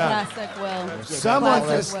 Molestate. Well done. Classic Will. Someone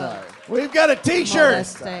Classic just- Will. We've got a T-shirt.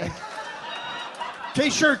 Molestate.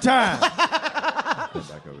 T-shirt time.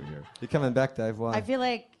 Back over here. You're coming back, Dave. Why? I feel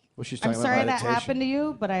like Well, she's I'm talking sorry about that meditation. happened to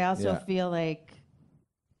you, but I also Yeah. feel like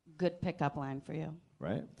good pickup line for you.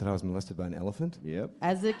 Right? That I was molested by an elephant? Yep.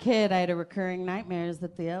 As a kid, I had a recurring nightmares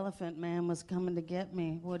that the elephant man was coming to get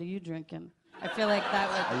me. What are you drinking? I feel like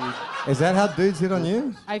that would. Is that how dudes hit on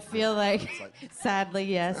you? I feel like, sadly,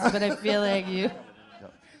 yes, but I feel like you.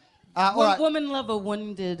 All right. Women love a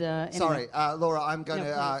wounded. Anyway. Sorry, Laura, I'm going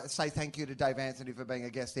Yeah, to say thank you to Dave Anthony for being a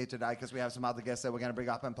guest here today because we have some other guests that we're going to bring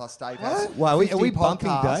up, and plus Dave has Why, are we 50 bumping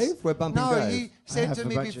podcasts. Dave? We're bumping no, Dave. he said have to a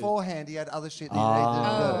me bunch of- beforehand he had other shit that he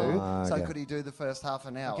needed to do, so okay. could he do the first half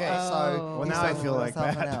an hour? Okay. So Well, he's now I done the feel first like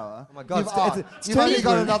half bad. an hour. Oh my God, You've, it's you've only turned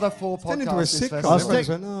got into another 4 It's turned into a podcasts. this sitcom. festival. Everyone's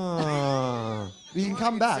went, oh. You can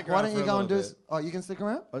come back. stick Why around don't you for a go and do? little bit. Oh, you can stick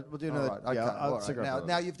around. We'll do All another. right, okay, Yeah, I'll all stick right. around.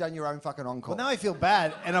 Now you've done your own fucking encore. Well, now I feel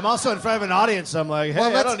bad, and I'm also in front of an audience. So I'm like, hey,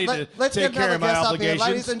 Well, I don't need to let's take get care another of my guest up here. obligations.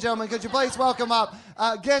 Ladies and gentlemen, could you please welcome up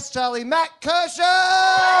guest Charlie, Matt Kirshen!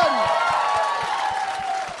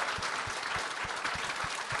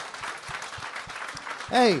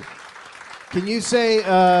 Hey, can you say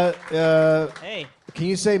Hey, Can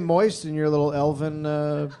you say moist in your little elven?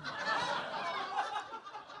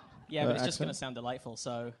 yeah, but it's just accent? going to sound delightful,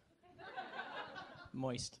 so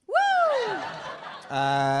moist.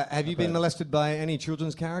 Have you been molested by any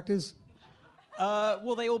children's characters?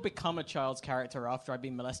 Well, they all become a child's character after I've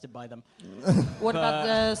been molested by them. What about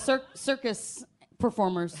the circus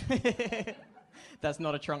performers? That's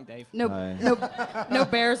not a trunk, Dave. No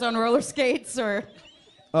bears on roller skates or.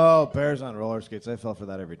 Oh, bears on roller skates. I fell for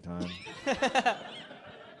that every time.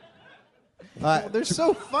 They're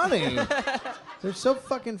so funny. They're so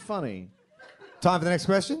fucking funny. Time for the next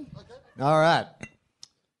question? All right.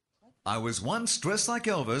 I was once dressed like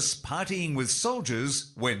Elvis, partying with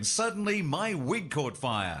soldiers, when suddenly my wig caught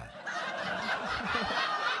fire.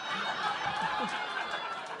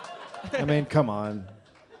 I mean, come on.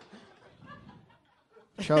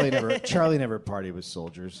 Charlie never partied with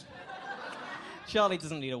soldiers. Charlie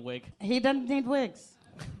doesn't need a wig. He doesn't need wigs.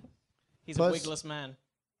 He's Plus- a wigless man.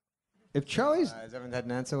 If Charlie's, Has everyone had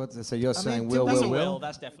an answer? So you're mean, saying do Will, we- That's Will, a Will? will.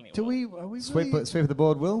 That's definitely a do will. we? Are we Sweep, really? sweep the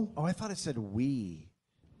board, Will? Oh, I thought it said we.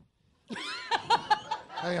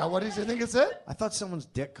 Hang on, what did you think it said? I thought someone's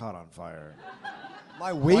dick caught on fire.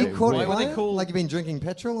 My wig caught why were they fire? called- Like you've been drinking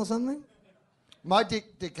petrol or something? My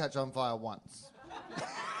dick did catch on fire once.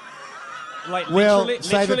 Like, Will, literally,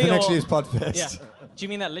 save it for literally next or- year's podcast. Yeah. Do you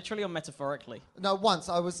mean that literally or metaphorically? No, once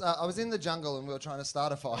I was in the jungle and we were trying to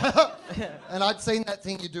start a fire, and I'd seen that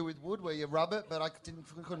thing you do with wood where you rub it, but I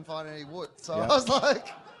couldn't find any wood, so I was like,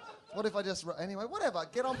 "What if I just anyway? Whatever,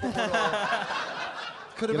 get on board."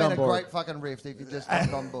 Could have Get been on a board. great fucking rift if you just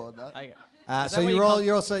jumped on board. No? I, So that what you're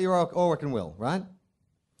you all you're all working Will, right?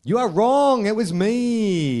 You are wrong. It was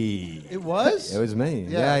me. It was. It was me.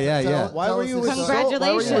 Yeah, Yeah. tell- Why were us you this with story. Why were you with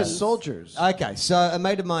Congratulations. soldiers? Okay, so a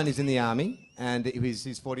mate of mine is in the army, and it was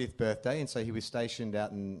his 40th birthday, and so he was stationed out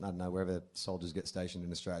in, I don't know, wherever soldiers get stationed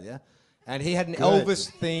in Australia. And he had an Good.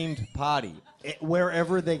 Elvis-themed party.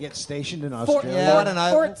 Wherever they get stationed in Australia. Yeah, I don't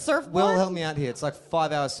know. Fort Surfboard? Will, help me out here. It's like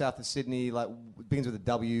 5 hours south of Sydney, like, begins with a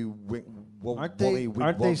W. Aren't they?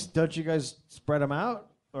 Don't you guys spread them out,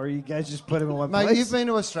 or you guys just put them in one Mate, place? you've been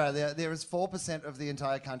to Australia. There is 4% of the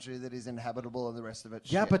entire country that is inhabitable, and the rest of it.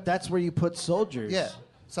 Yeah, shit. but that's where you put soldiers. Yeah.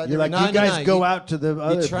 So You're like, No, you guys no, go you- out to the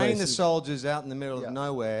other You train the places. soldiers out in the middle Yeah. of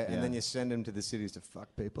nowhere, Yeah. and then you send them to the cities to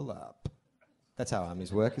fuck people up. That's how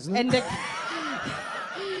armies work, isn't it? And to,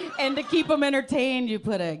 and to keep them entertained, you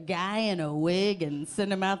put a guy in a wig and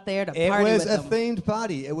send him out there to It party was with a them. themed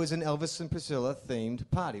party. It was an Elvis and Priscilla themed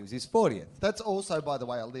party. It was his 40th. That's also, by the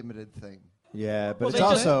way, a limited thing. Yeah, but Well, it's they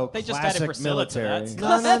just- also they just added classic Priscilla to military.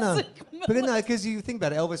 that. No. But no, because you think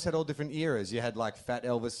about it, Elvis had all different eras. You had like fat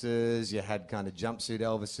Elvises, you had kind of jumpsuit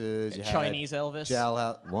Elvises, you had Chinese Elvis.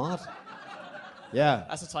 jailhouse. What? Yeah,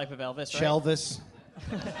 That's a type of Elvis, right? Shelvis.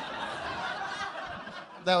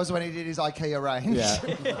 That was when he did his IKEA range.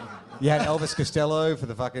 Yeah. You had Elvis Costello for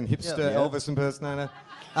the fucking hipster Yeah. Elvis impersonator.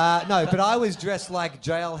 No, but I was dressed like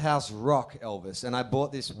Jailhouse Rock Elvis, and I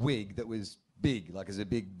bought this wig that was big, like as a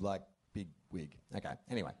big wig. Okay,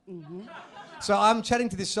 anyway. So I'm chatting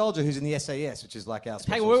to this soldier who's in the SAS, which is like our Hey,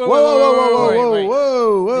 special whoa, whoa, Whoa, whoa, whoa, whoa, whoa, wait, whoa, wait.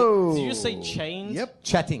 whoa, whoa! Did you just say chained? Yep.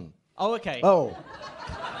 chatting. Oh, okay. Oh.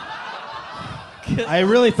 I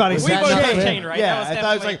really thought he We said both chain. got chain, right? Yeah, That was I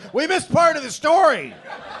thought it was definitely- like we missed part of the story.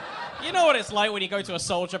 You know what it's like when you go to a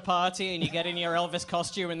soldier party and you get in your Elvis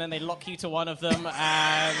costume and then they lock you to one of them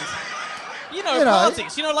and...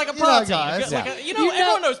 parties. Like a party. guys.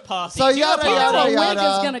 Everyone knows parties. So yada, yada, The wig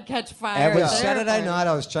yada. is gonna catch fire. Every at their Saturday party. night,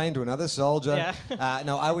 I was chained to another soldier. Yeah.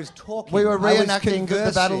 No, I was talking. We were I was reenacting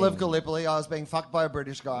the Battle of conversing. Gallipoli. I was being fucked by a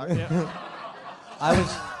British guy.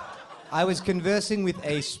 I was conversing with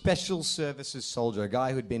a special services soldier, a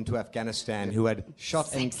guy who'd been to Afghanistan, who had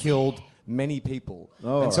shot and killed many people.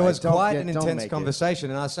 Oh, and so right. it was Don't quite get- an don't intense make it. conversation.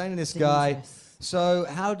 And I was saying to this guy, Dangerous. so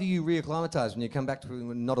how do you reacclimatize when you come back to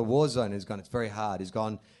not a war zone? He's gone, it's very hard. He's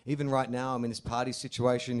gone, even right now, I'm in this party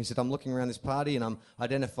situation. He said, I'm looking around this party and I'm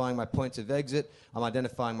identifying my points of exit. I'm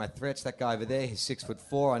identifying my threats. That guy over there, he's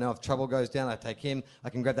 6'4". I know if trouble goes down, I take him. I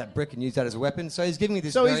can grab that brick and use that as a weapon. So he's giving me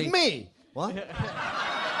this So very... he's me. What?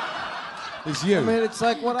 It's you. I mean, it's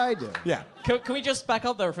like what I do. Yeah. Can we just back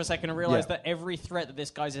up there for a second and realize Yeah. that every threat that this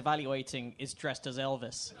guy's evaluating is dressed as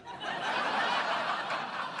Elvis?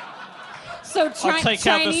 So I'll take out the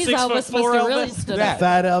Chinese 6'4" Elvis must have really Elvis. stood Yeah. up.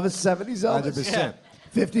 Fat Elvis, 70s Elvis, 100%.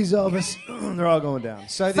 50s Elvis. They're all going down.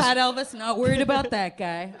 So this, Fat Elvis, not worried about that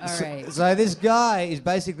guy. All right. so this guy is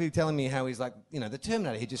basically telling me how he's like, the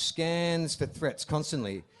Terminator. He just scans for threats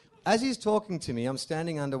constantly. As he's talking to me, I'm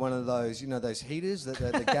standing under one of those, those heaters, the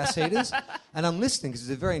gas heaters, and I'm listening because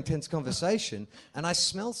it's a very intense conversation. And I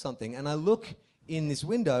smell something, and I look in this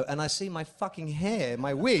window, and I see my fucking hair,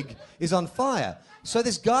 my wig, is on fire. So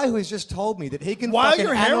this guy who has just told me that he can While fucking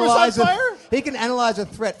your hair was analyze on fire? he can analyze a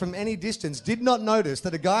threat from any distance, did not notice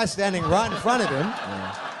that a guy standing right in front of him,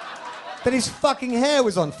 that his fucking hair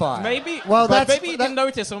was on fire. Maybe. Well, but that's- maybe he that- didn't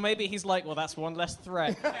notice, or maybe he's like, well, that's one less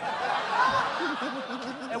threat.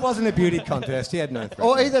 It wasn't a beauty contest. He had no threat.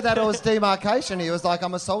 Or either that or it was demarcation. He was like,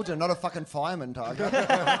 I'm a soldier, not a fucking fireman, Tiger.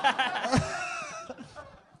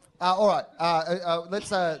 All right. Let's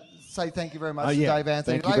say thank you very much to yeah. Dave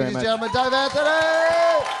Anthony. Thank you very Ladies and much. gentlemen, Dave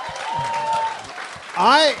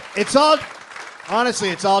Anthony! Honestly,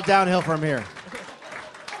 it's all downhill from here.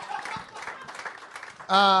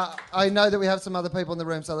 I know that we have some other people in the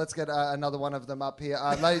room, so let's get another one of them up here.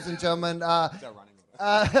 Ladies and gentlemen,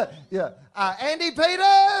 Andy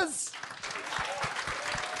Peters!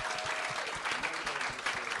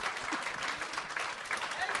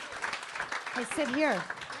 Hey, sit here.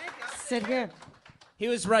 Sit here. He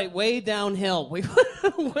was right, way downhill.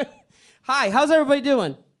 Hi, how's everybody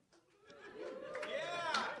doing?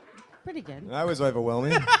 Pretty good. That was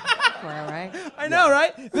overwhelming. We're all right. I know,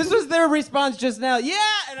 right? This was their response just now. Yeah,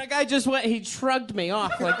 and a guy just went, he shrugged me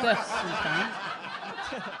off like this.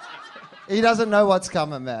 He doesn't know what's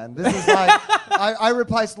coming, man. This is like, I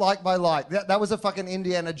replaced like by like. That was a fucking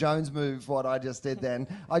Indiana Jones move, what I just did then.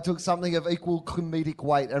 I took something of equal comedic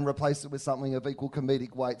weight and replaced it with something of equal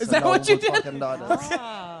comedic weight. Is so that no what one you would did? fucking notice.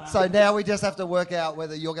 So now we just have to work out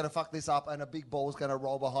whether you're going to fuck this up and a big ball's going to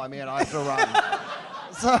roll behind me and I have to run.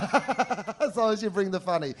 So, as long as you bring the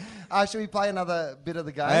funny. Should we play another bit of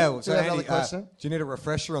the game? Yeah, Do so we have Andy, another question? do you need a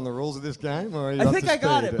refresher on the rules of this game? Or are you I up think to I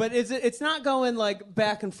got speed? it, but it's not going like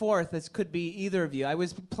back and forth. This could be either of you. I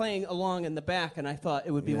was playing along in the back, and I thought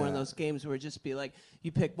it would be one of Yeah. those games where it'd just be like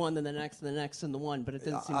you pick one, then the next, and the next, and the one. But it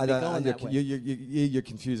didn't seem I to be don't- going that way. you're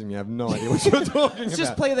confusing me. I have no idea what you're talking Let's about.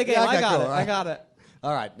 just play the game. Yeah, okay, I got cool, it. right. I got it.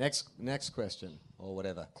 All right, next question or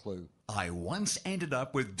whatever clue. I once ended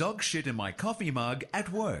up with dog shit in my coffee mug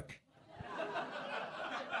at work.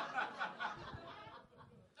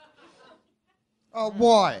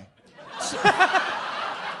 Why?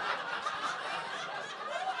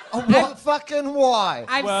 What fucking why?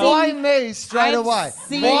 I've Why seen- me straight I've away?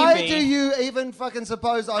 seen- Why Maybe. do you even fucking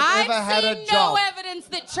suppose I've I've ever had a seen job? no evidence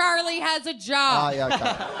that Charlie has a job. Oh, yeah,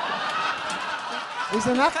 okay. He's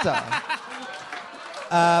an actor.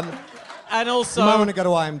 And You also, might want to go to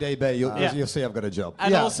IMDb. Yeah. You'll see I've got a job.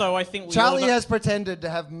 and Yeah. also, I think we Charlie all know, has pretended to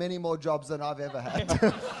have many more jobs than I've ever had.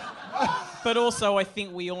 But also, I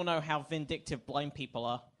think we all know how vindictive blind people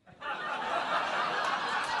are.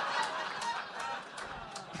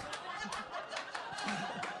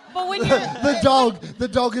 But when you're the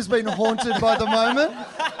dog has been haunted by the moment.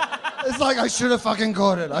 It's like, I should have fucking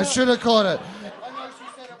caught it. I should have caught it.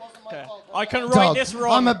 I can write Dog. this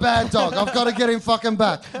wrong. I'm a bad dog. I've got to get him fucking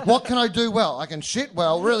back. What can I do well? I can shit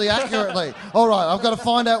well, really accurately. All right, I've got to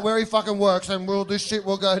find out where he fucking works, and this shit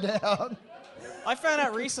will go down. I found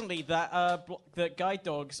out recently that that guide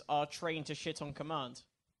dogs are trained to shit on command.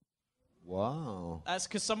 Wow. That's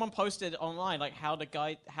because someone posted online like how do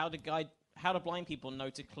blind people know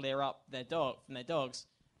to clear up their dog from their dogs,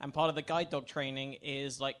 and part of the guide dog training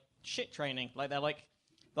is like shit training. Like they're like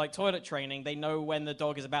toilet training. They know when the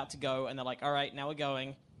dog is about to go, and they're like, all right, now we're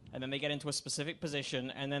going, and then they get into a specific position,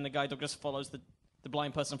 and then the guide dog just follows The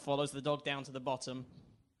blind person follows the dog down to the bottom,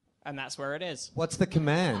 and that's where it is. What's the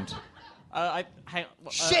command?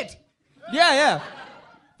 Shit! Yeah.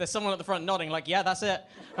 There's someone at the front nodding, like, yeah, that's it.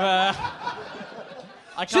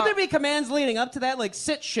 Should there be commands leading up to that, like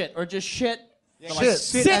sit shit or just shit? Yeah, like,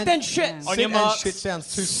 sit then shit. On Sit your and marks. shit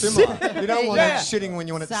sounds too similar. You don't want it shitting when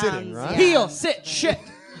you want it sitting, right? Heel, sit, shit.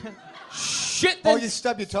 Shit then. Oh, you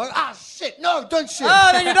stub your toe? Ah, shit! No, don't shit! Oh,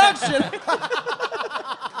 then your dog shit.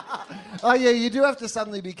 Oh yeah, you do have to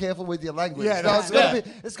suddenly be careful with your language. Yeah, No, no,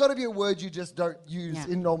 it's got to be a word you just don't use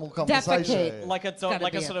in normal conversation. Defecate. Like a dog, gotta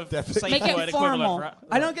like a be sort of it. safe Make it word formal. equivalent.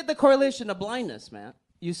 I don't get the correlation to blindness, Matt.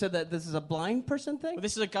 You said that this is a blind person thing? Well,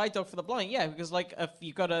 this is a guide dog for the blind, yeah, because like if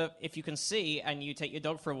you can see and you take your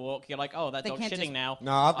dog for a walk, you're like, oh, that They dog's can't shitting just- now.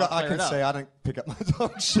 No, I'll I clear can it up. say I don't pick up my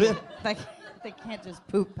dog shit. They can't just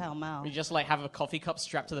poop pell-mell. You just like have a coffee cup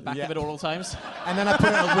strapped to the back Yeah. of it at all times. And then I put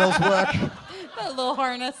it at Will's work. A little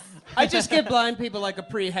harness. I just give blind people like a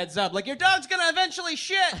pre-heads up. Like, your dog's going to eventually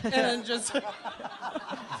shit. And then just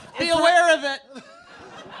be aware of it.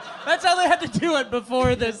 That's how they had to do it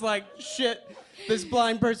before this, like, shit. This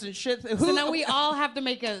blind person shit. So now we all have to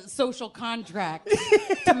make a social contract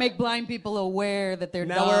to make blind people aware that their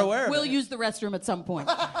Now dog we're aware of will it. use the restroom at some point.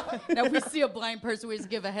 Now if we see a blind person, we just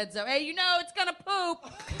give a heads up. Hey, you know it's gonna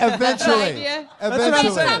poop. Eventually. Idea.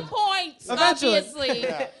 Eventually. At some point, Eventually. obviously.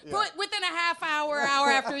 Put within a half hour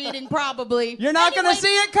after eating, probably. You're not going to see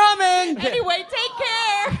it coming. Anyway,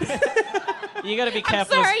 take care. You got to be I'm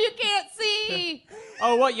careful. sorry you can't see.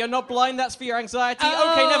 Oh, what? You're not blind? That's for your anxiety?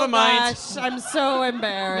 Oh, Okay, never mind. Gosh, I'm so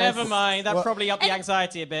embarrassed. Never mind. That probably upped the And-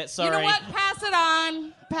 anxiety a bit. Sorry. You know what? Pass it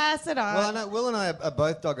on. Pass it on. Well, I know Will and I are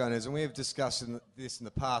both dog owners, and we have discussed this in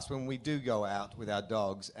the past. When we do go out with our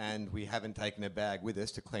dogs and we haven't taken a bag with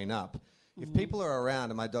us to clean up, if people are around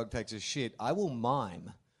and my dog takes a shit, I will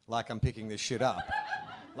mime like I'm picking this shit up.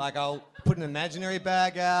 Like I'll put an imaginary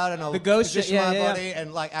bag out and I'll The ghost shit, position yeah, my yeah, body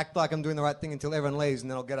and like act like I'm doing the right thing until everyone leaves, and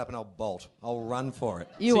then I'll get up and I'll bolt. I'll run for it.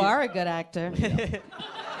 You are a good actor.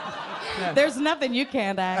 There's nothing you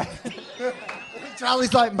can't act.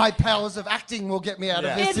 Charlie's like, my powers of acting will get me out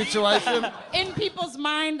of this situation. In people's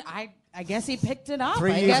mind, I guess he picked it up.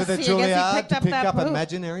 3 I years guess at the he, I guess he Juilliard picked to up pick that up poop.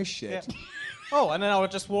 imaginary shit. Oh, and then I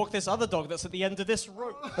would just walk this other dog that's at the end of this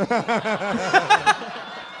rope.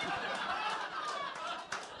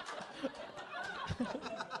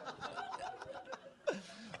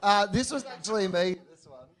 This was actually me. This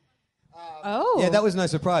one. Oh. Yeah, that was no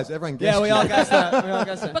surprise. Everyone guessed. Yeah, we all guessed that. We all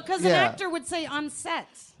guessed that. Because an Yeah. actor would say on set.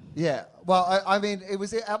 Yeah. Well, I mean, it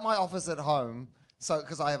was at my office at home, so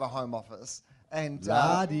because I have a home office, and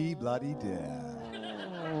Bloody, bloody da.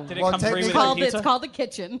 Did it Well, come free with a technically- It's computer? called the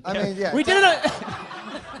kitchen. I mean, yeah. We didn't.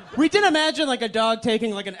 We did imagine like a dog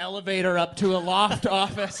taking like an elevator up to a loft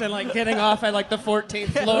office and like getting off at like the 14th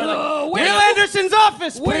floor. Like, Will Anderson's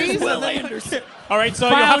office, please. Will Anderson? All right, so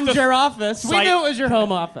you have Found to your office. We Sight- knew it was your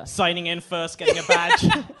home office. signing in first, getting a badge.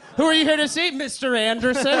 Who are you here to see, Mr.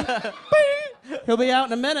 Anderson? Bing. He'll be out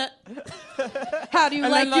in a minute. How do you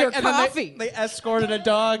And like then, your and then coffee? They escorted a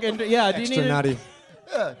dog into. Yeah, do you Extra need? nutty.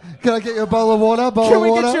 Can I get you a bowl of water? Bowl Can of we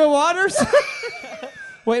water? get you a waters?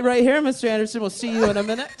 Wait right here, Mr. Anderson. We'll see you in a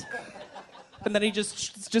minute. And then he just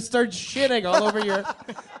starts shitting all over your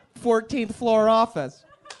 14th floor office.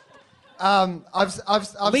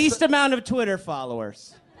 I've Least amount of Twitter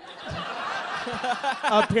followers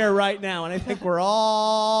up here right now, and I think we're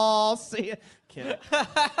all seeing. Kidding.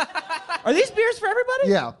 Are these beers for everybody?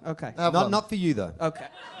 Yeah. Okay. Have one. Not for you though. Okay.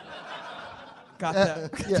 Got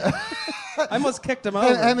that. Yeah. I almost kicked him how,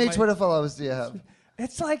 over. how many My- Twitter followers do you have?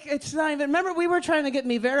 It's like it's not even. Remember, we were trying to get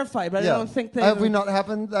me verified, but Yeah. I don't think they. Have we not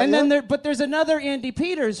happened? That And then yet? there's another Andy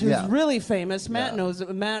Peters who's Yeah. really famous. Matt Yeah. knows.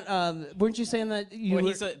 Weren't you saying that you? Well,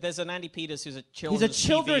 were- there's an Andy Peters who's a children's,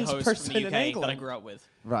 children's TV host person from the in UK that I England. grew up with.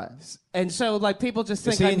 Right. And so, like, people just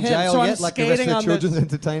Is think he I'm in him. jail So I'm yet, like the rest skating of on the children's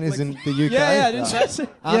entertainers in the UK? Yeah, yeah. Didn't Right. you-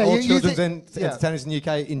 Aren't Yeah, all you children's think- yeah. entertainers in the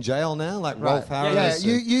UK in jail now? Like Rolf Yeah, Harris?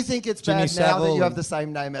 you think it's Jimmy bad now that Savile you have and- the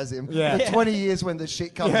same name as him. Yeah. In 20 years when the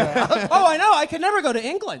shit comes out. Oh, I know. I could never go to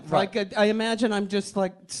England. Right. Like, I imagine I'm just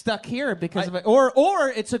like stuck here because of it. Or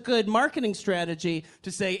it's a good marketing strategy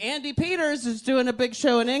to say Andy Peters is doing a big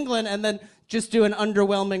show in England, and then just do an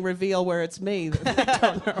underwhelming reveal where it's me. They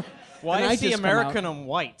don't know. Why And I is he just come out. American and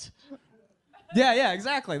white? Yeah,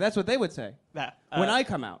 exactly. That's what they would say That when I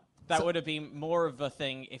come out. That would have been more of a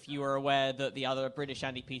thing if you were aware that the other British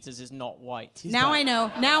Andy Peters is not white. Now I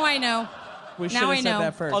know. Now I know. We should Now have I said know.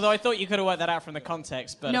 that first. Although I thought you could have worked that out from the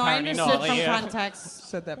context, but No, I apparently understood not. from Like, context.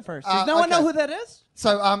 said that first. Does no one know okay. who that is?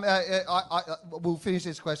 So we'll finish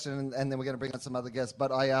this question and then we're going to bring on some other guests. But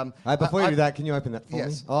Before you do that, can you open that for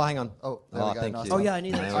Yes. me? Oh, hang on. Oh, there we go. Thank Nice you. one. Oh, yeah, I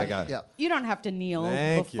need that. There we go. Yeah. You don't have to kneel.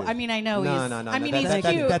 Thank before- you. I mean, I know No, he's. no, no, I no, mean, that- he's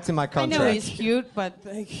that- cute. that's in my I know contract. he's cute, but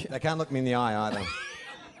Thank you. They can't look me in the eye either.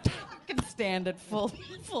 I can stand at full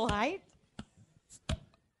height.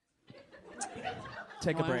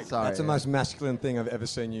 Take a Wow. break. Sorry. That's the most masculine thing I've ever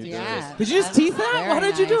seen you do. Yeah. Did you use teeth that? Very Why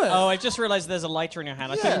did you do nice. it? Oh, I just realized there's a lighter in your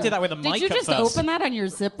hand. I thought you did that with a mic Did you at just first. open that on your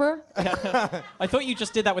zipper? I thought you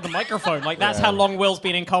just did that with a microphone. Like, that's how long Will's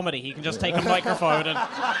been in comedy. He can just take a microphone and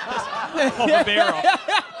pop a beer off.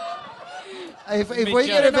 If we Mid-joke.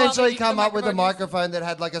 could eventually the come up with a microphone microphone that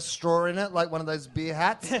had like a straw in it, like one of those beer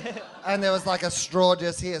hats, and there was like a straw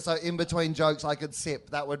just here, so in between jokes I could sip,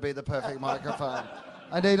 that would be the perfect microphone.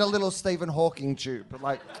 I need a little Stephen Hawking tube,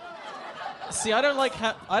 like. See, I don't like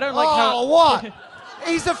how... Oh, what?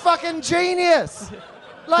 He's a fucking genius.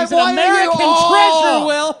 Like, He's an why American are you? treasure,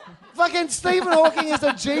 Will. Fucking Stephen Hawking is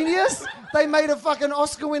a genius. They made a fucking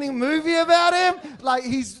Oscar-winning movie about him. Like,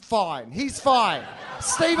 he's fine. He's fine.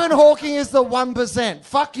 Stephen Hawking is the 1%.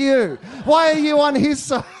 Fuck you. Why are you on his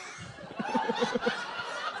side?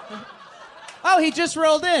 Oh, he just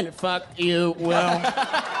rolled in. Fuck you, Will.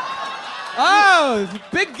 Oh,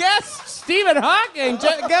 big guest, Stephen Hawking.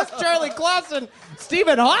 Guest Charlie Clausen.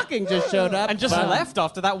 Stephen Hawking just showed up. And just left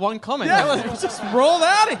after that one comment. Yeah, That was, just rolled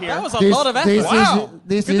out of here. that was a lot of effort. Wow.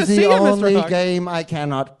 This Good to is see the you, Mr. only Hawking. game I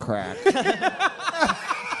cannot crack.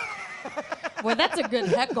 Well, that's a good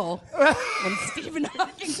heckle. When Stephen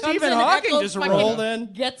Hawking comes Stephen in, Hawking heckles just fucking rolled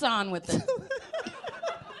in. Gets on with it.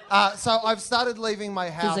 So I've started leaving my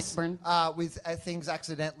house Physics burn. with things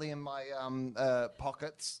accidentally in my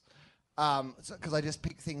pockets. Because I just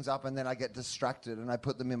pick things up and then I get distracted and I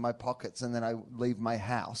put them in my pockets and then I leave my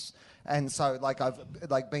house. And so, like, I've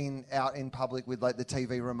been out in public with like the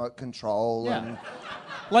TV remote control and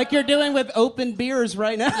Like you're doing with open beers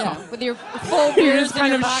right now. Yeah, with your full You're beers just in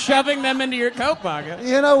kind your of pocket. shoving them into your coat pocket.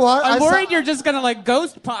 you know what? I'm I worried you're just gonna like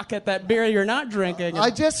ghost pocket that beer you're not drinking. I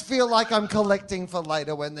just feel like I'm collecting for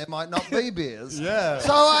later when there might not be beers. Yeah.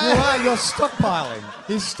 So I. You're stockpiling.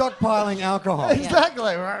 He's stockpiling alcohol.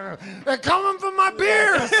 Exactly. They're coming for my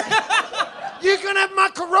beers. You can have my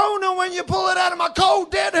Corona when you pull it out of my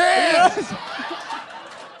cold dead hands.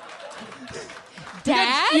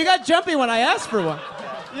 Dad? You got jumpy when I asked for one.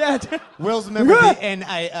 Yeah. Will's a member of the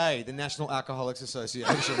NAA, the National Alcoholics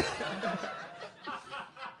Association.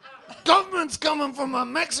 Government's coming for my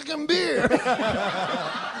Mexican beer.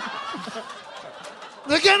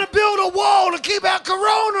 They're gonna build a wall to keep out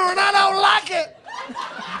Corona, and I don't like it.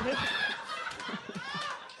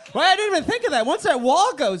 Well, I didn't even think of that. Once that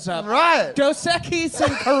wall goes up, Right. Dos Equis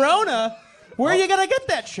and Corona, where are you gonna get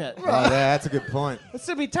that shit? Oh, yeah, that's a good point. It's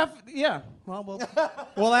gonna be tough. Yeah. Well,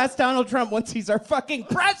 we'll ask Donald Trump once he's our fucking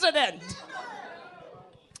president.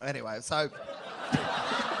 Anyway, so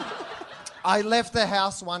I left the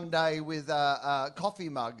house one day with a coffee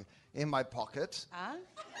mug in my pocket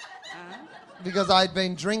because I'd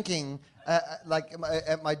been drinking at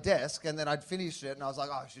my desk, and then I'd finished it, and I was like,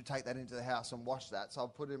 oh, I should take that into the house and wash that. So I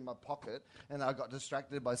put it in my pocket, and I got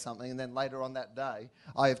distracted by something, and then later on that day,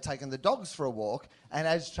 I have taken the dogs for a walk, and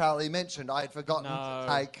as Charlie mentioned, I had forgotten to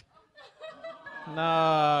take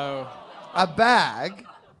No. a bag,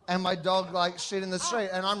 and my dog like shit in the street,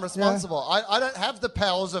 and I'm responsible. I don't have the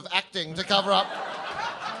powers of acting to cover up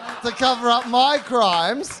my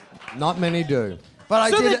crimes, Not many do. but I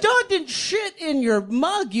So did the it. dog didn't shit in your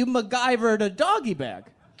mug. You MacGyvered a doggy bag.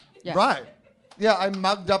 Yeah. Right. Yeah, I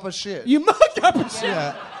mugged up a shit. You mugged up a shit.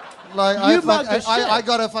 Yeah. Like You mugged a shit. I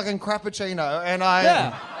got a fucking crappuccino, and I.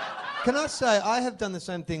 Yeah. Can I say, I have done the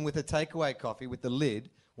same thing with a takeaway coffee with the lid.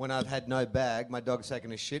 When I've had no bag, my dog's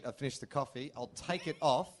taken a shit, I finish the coffee, I'll take it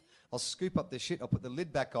off, I'll scoop up the shit, I'll put the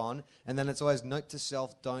lid back on, and then it's always note to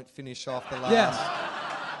self, don't finish off the last. Yes.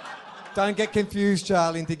 Don't get confused,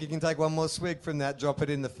 Charlie, and think you can take one more swig from that, drop it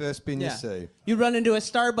in the first bin you Yeah. see. You run into a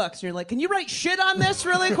Starbucks and you're like, can you write shit on this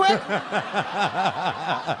really quick?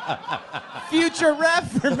 Future rep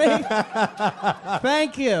for me.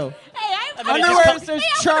 Thank you. Hey, Underwear says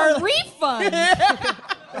I Charlie. want a refund.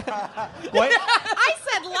 What? I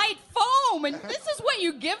said light foam, and this is what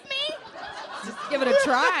you give me? Just give it a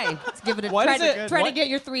try. Let's give it a What try. is it? Try to What? get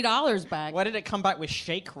your $3 back. Why did it come back with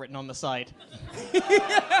shake written on the side?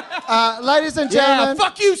 Ladies and Yeah, gentlemen,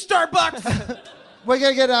 fuck you, Starbucks. we're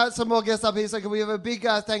going to get some more guests up here, so can we have a big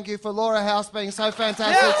thank you for Laura House being so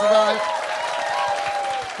fantastic today.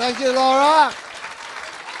 Thank you, Laura.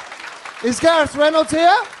 Is Gareth Reynolds here?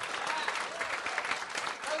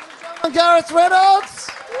 Ladies and gentlemen, Gareth Reynolds.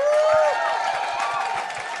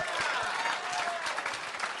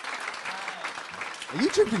 Are you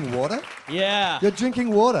drinking water? Yeah. You're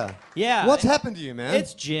drinking water. Yeah. What's happened to you, man?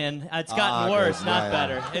 It's gin. It's gotten worse, good. not Yeah,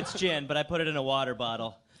 better. It's gin, but I put it in a water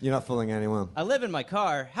bottle. You're not fooling anyone. I live in my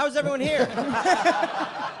car. How's everyone here?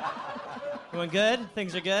 Everyone good?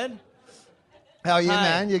 Things are good? How are you, Hi.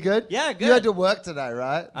 man? You good? Yeah, good. You had to work today,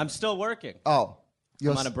 right? I'm still working. Oh.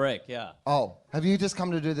 I'm on a break, yeah. Oh. Have you just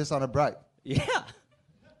come to do this on a break? Yeah.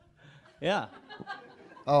 Yeah.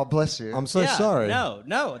 Oh, bless you. I'm so yeah. sorry. No,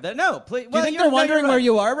 please. Do you think they're wondering where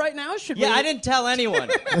you are right now? Should Yeah, we... I didn't tell anyone.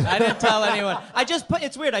 I didn't tell anyone.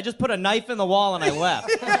 It's weird. I just put a knife in the wall and I left.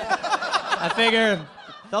 I figure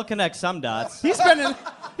they'll connect some dots. He's been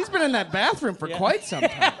in that bathroom for quite some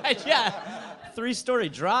time. Yeah. 3-story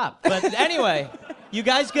drop. But anyway, you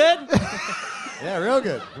guys good? Yeah, real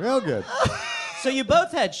good. Real good. So you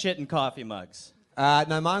both had shit in coffee mugs.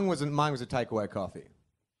 No, mine wasn't. Mine was a takeaway coffee.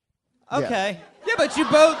 Okay. Yeah, but you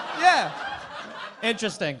both, yeah.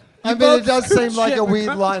 Interesting. I mean, both it does seem like shit a with weird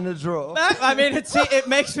crap. line to draw. I mean, it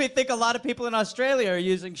makes me think a lot of people in Australia are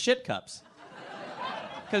using shit cups.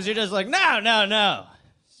 Because you're just like, no.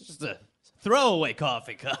 It's just a throwaway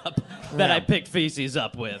coffee cup that I picked feces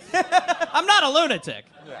up with. I'm not a lunatic.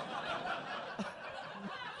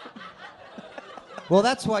 Well,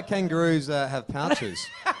 that's why kangaroos have pouches.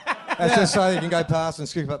 That's just so you can go past and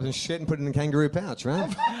scoop up some shit and put it in a kangaroo pouch,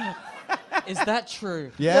 right? Is that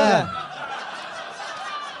true? Yeah.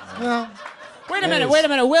 Wait a minute.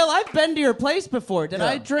 Will, I've been to your place before. Did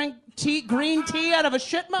I drink green tea out of a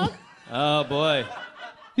shit mug? Oh, boy.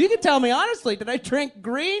 You can tell me honestly, did I drink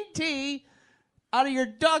green tea out of your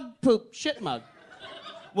dog poop shit mug?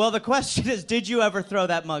 Well, the question is, did you ever throw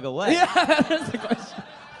that mug away? Yeah, that's the question.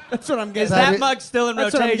 That's what I'm getting Is that at. mug still in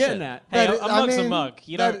That's rotation? what I'm getting at. Hey, That- a mug's a mug.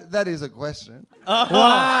 You know, that is a question. Wow.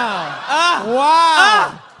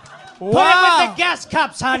 put it with the gas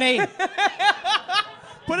cups, honey.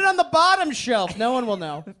 Put it on the bottom shelf. No one will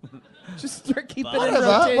know. Just keep it in Whatever.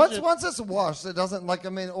 rotation. Once it's washed, it doesn't like. I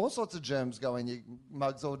mean, all sorts of germs go in your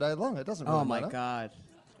mugs all day long. It doesn't really Oh my matter. God.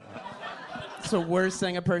 It's the worst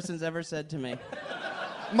thing a person's ever said to me.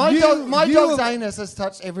 My you dog's have- anus has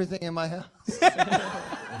touched everything in my house.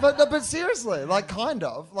 but seriously, like kind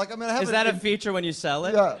of. Like I mean, I haven't. Is that a been- feature when you sell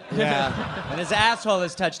it? Yeah. Yeah. And his asshole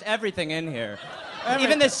has touched everything in here.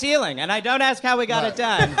 Even the ceiling. And I don't ask how we got it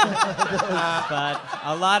done. But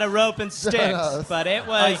a lot of rope and sticks. No. But it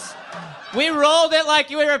was... We rolled it like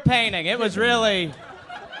we were painting. It was really...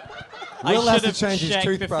 Will has to should've change his checked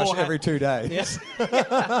toothbrush beforehand. every 2 days. Yes.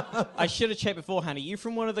 I should have checked beforehand. Are you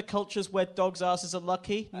from one of the cultures where dogs' asses are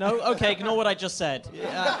lucky? No? Okay, ignore what I just said.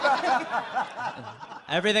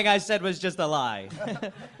 Everything I said was just a lie.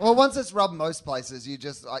 Well, once it's rubbed most places, you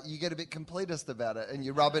just you get a bit completist about it, and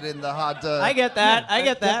you rub it in the hard to. I get that. I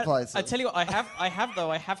get that. places. I tell you what, I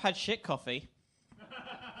have had shit coffee.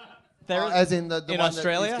 There is- as in the in one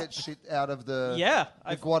Australia? that gets shit out of the. Yeah,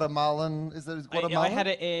 The Guatemalan. Is it Guatemalan? I had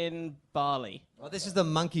it in Bali. Well, this is the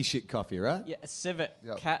monkey shit coffee, right? Yeah, civet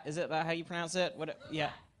Yep. cat. Is it that how you pronounce it? Yeah.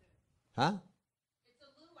 Huh?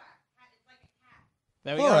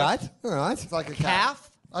 There we All go. right. All right. It's like a Calf.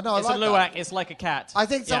 I know. I It's like a that. luwak. It's like a cat. I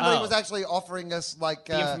think somebody Yeah. was actually offering us like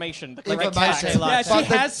The information. Like a information. cat. Yeah, she But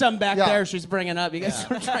the- has some back yeah. there she's bringing up. You guys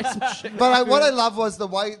want to try some shit? But what I love was the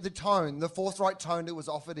way, the tone, the forthright tone it was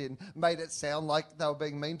offered in made it sound like they were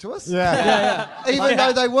being mean to us. Yeah. Even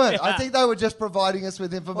though they weren't. I think they were just providing us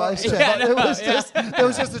with information. Yeah, But it no, was just, there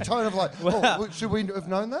was just a tone of like, oh, should we have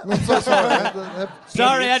known that? I'm so sorry.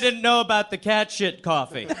 Sorry, I didn't know about the cat shit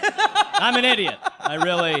coffee. I'm an idiot. I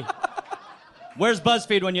really. Where's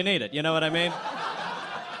BuzzFeed when you need it? You know what I mean?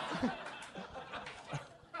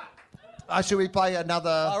 Should we play another?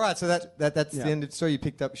 All right. So that's the end of the story. You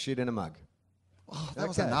picked up shit in a mug. That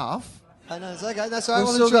was Okay. enough. I know. It's okay. That's why I We've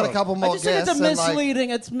wasn't still got sure. a couple I more just think guests. it's a and, like, misleading.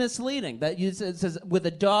 It's misleading that it says with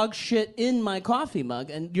a dog shit in my coffee mug,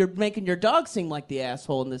 and you're making your dog seem like the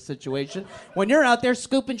asshole in this situation when you're out there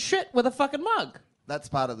scooping shit with a fucking mug. that's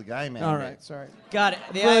part of the game, man. All right, sorry. Got it.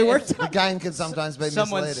 Really worked. The game can sometimes be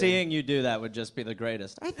Someone misleading. seeing you do that would just be the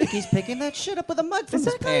greatest. I think he's picking that shit up with a mug from Is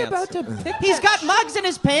his that guy pants. about to pick? He's got mugs in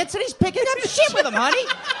his pants and he's picking up shit with them, honey.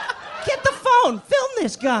 Get the phone. Film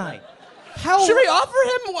this guy. How? Should we offer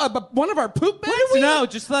him one of our poop bags? No,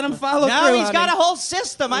 just let him follow No, through. he's got a whole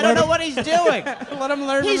system. I don't know what he's doing. Let him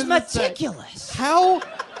learn. He's from his mistake. meticulous.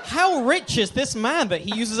 How rich is this man that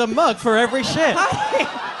he uses a mug for every shit?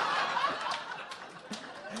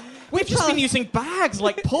 We've just been using bags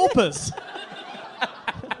like paupers.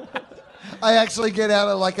 I actually get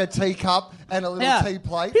out like a teacup and a little tea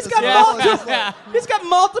plate. He's got he's got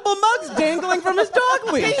multiple mugs dangling from his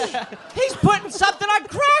dog leash. He's putting something on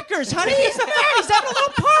crackers, honey. He's mad. He's having a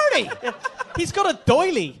little party. He's got a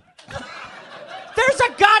doily. There's a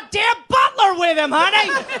goddamn butler with him, honey.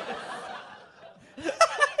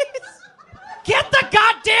 Get the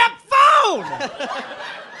goddamn phone.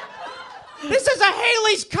 This is a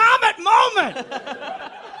Halley's Comet moment.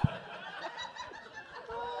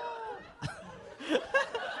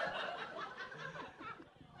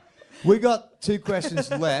 We got 2 questions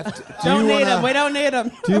left. Don't need him. We don't need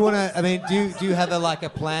him. Do you want to? I mean, do you have a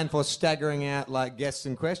plan for staggering out like guests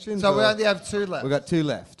and questions? So we or- only have 2 left. We got 2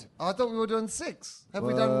 left. Oh, I thought we were doing 6. Have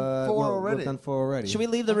we done 4 already? We've done 4 already. Should we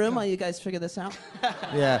leave the room while you guys figure this out?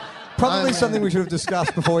 Yeah, probably something we should have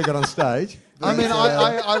discussed before we got on stage. I mean,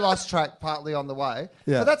 I lost track partly on the way.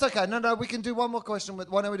 Yeah. But that's okay. No, we can do one more question with.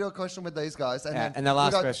 Why don't we do a question with these guys? And, Yeah, then and the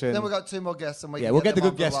last we got, question- Then we got 2 more guests, and we Yeah, can we'll get the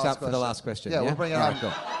them good on guests up for the last question. Yeah, we'll bring it All home. right,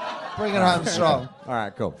 cool. Bring it home strong. All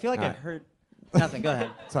right, cool. I feel like All I right. heard nothing. Go ahead.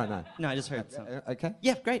 Sorry, no. No, I just heard something. Okay.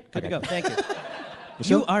 Yeah, great. Good to go. Thank you.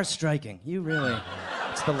 sure? You are striking. You really.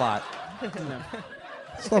 It's the light.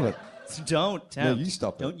 Stop it. Don't tempt. No, you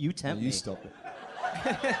stop it. Don't you tempt No, you me. stop it.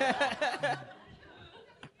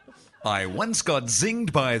 I once got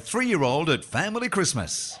zinged by a 3-year-old at family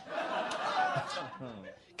Christmas.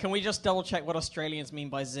 Can we just double check what Australians mean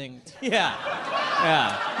by zinged? Yeah.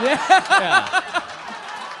 Yeah.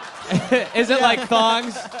 Is it like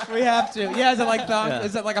thongs? We have to. Yeah, is it like thongs? Yeah.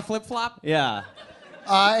 Is it like a flip flop? Yeah.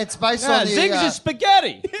 It's based Yeah, on the. zings is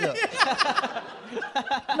spaghetti.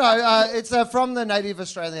 No, it's from the native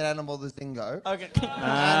Australian animal, the zingo. Okay.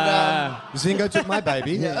 Zingo took my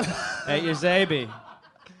baby. Hey, your Zaby.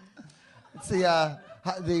 It's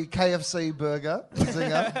the KFC burger, the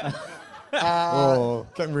zinger.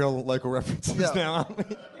 Getting real local references Yeah. now, aren't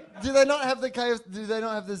we? Do they not have the Do they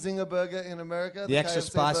not have the zinger burger in America? The extra KFC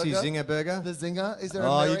spicy burger? zinger burger. The zinger. Is there?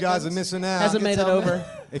 Oh, you guys are Americans? missing out. Hasn't made it tell me. over.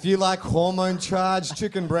 If you like hormone-charged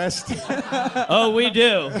chicken breast, Oh, we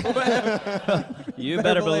do. You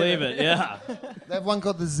better believe it. Yeah. They have one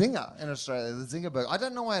called the zinger in Australia. The zinger burger. I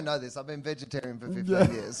don't know why I know this. I've been vegetarian for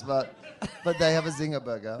 15 years, but they have a zinger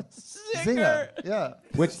burger. Zinger. Yeah.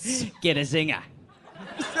 which Get a zinger.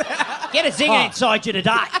 Get a zinger inside you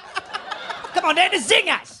today. Come on down to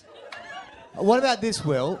zingers. what about this,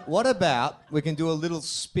 Will? What about we can do a little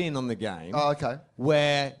spin on the game Oh, okay.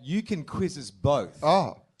 where you can quiz us both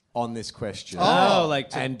Oh. on this question Oh, like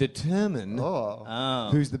to- and determine Oh.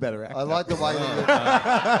 who's the better actor. I like the way that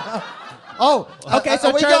you. Oh, Okay, so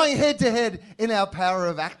are we turn- going head to head in our power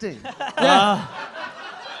of acting?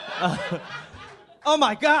 Oh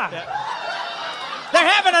my God. They're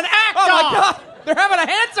having an act Oh my off. God! They're having a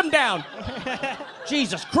handsome down.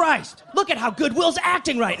 Jesus Christ. Look at how good Will's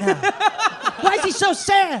acting right now. Why is he so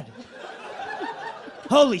sad?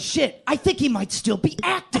 Holy shit. I think he might still be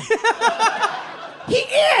acting. He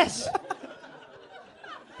is.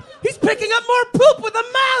 He's picking up more poop with a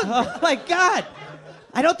mouth. Oh my God.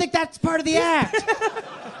 I don't think that's part of the act.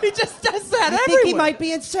 He just does that I think he might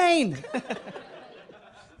be insane.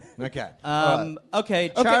 Okay.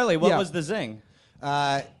 Okay, Charlie, what yeah. was the zing?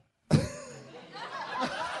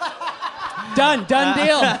 Done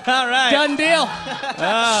deal. All right. Done deal.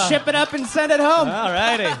 Ship it up and send it home. All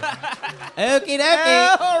righty. Okie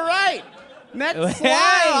dokie. All right. Next slide.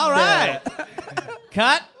 Yeah, all right.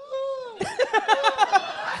 Cut.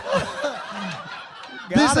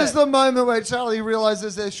 This is the moment where Charlie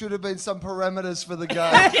realizes there should have been some parameters for the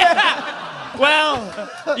game. Well,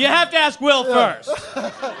 you have to ask Will first.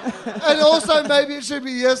 And also, maybe it should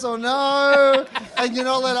be yes or no. And you're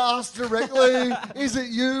not allowed to ask directly. Is it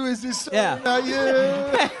you? Is this not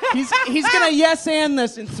you? He's gonna yes and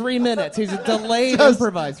this in 3 minutes. He's a delayed Just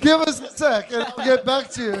improviser. Give us a sec, and I'll get back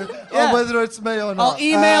to you on whether it's me or not. I'll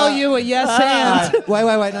email you a yes and.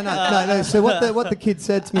 Wait, no. So what the kid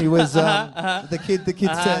said to me was the kid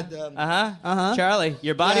said Charlie,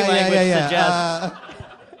 your body yeah, language yeah, yeah. suggests.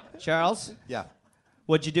 Charles, yeah.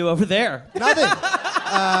 what'd you do over there? Nothing.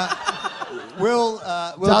 Will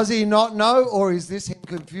Does he not know, or is this him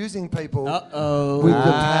confusing people Uh-oh. with the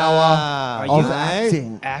power Are of you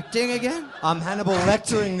acting? Acting again? I'm Hannibal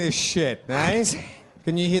Lectering this shit, eh?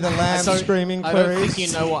 Can you hear the lamb screaming, I don't Clarice? think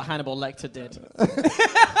you know what Hannibal Lecter did.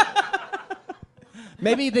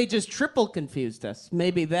 Maybe they just triple confused us.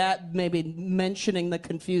 Maybe mentioning the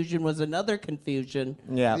confusion was another confusion.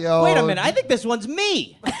 Yeah. Yo, Wait a minute, I think this one's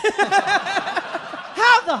me.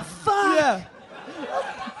 How the fuck? Yeah.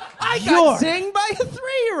 I You're got zinged by a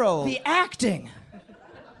 3-year-old. the acting.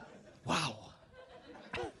 Wow.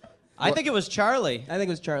 I think it was Charlie. I think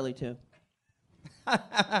it was Charlie too.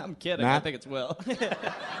 I'm kidding. Matt? I think it's Will.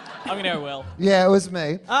 I'm gonna go Will. Yeah, it was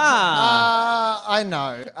me. Ah. I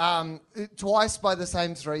know. Twice by the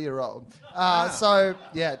same 3-year-old. So,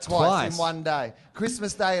 yeah, twice in one day.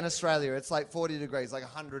 Christmas Day in Australia, it's like 40 degrees, like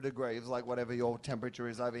 100 degrees, like whatever your temperature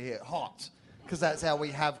is over here. Hot. Because that's how we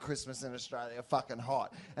have Christmas in Australia, fucking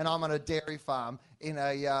hot. And I'm on a dairy farm in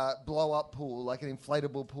a blow-up pool, like an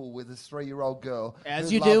inflatable pool with this 3-year-old girl.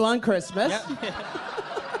 As you do on Christmas.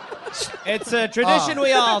 It's a tradition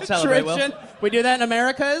we all celebrate, Will. Tradition. We do that in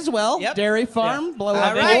America as well. Yep. Dairy farm, blow All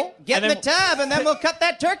up right, pool. get in the tub, and then we'll cut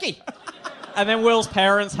that turkey. And then Will's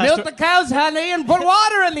parents have Milk to... the cows, honey, and put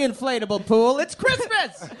water in the inflatable pool. It's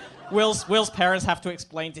Christmas. Will's parents have to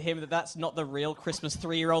explain to him that that's not the real Christmas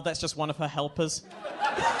 3-year-old. That's just one of her helpers.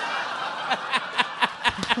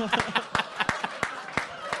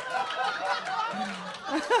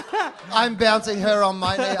 I'm bouncing her on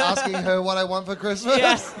my knee, asking her what I want for Christmas.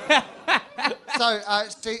 Yes. So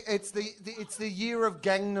it's the year of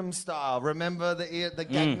Gangnam Style. Remember the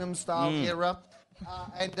Gangnam Style era?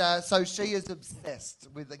 So she is obsessed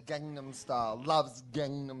with the Gangnam Style, loves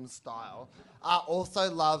Gangnam Style.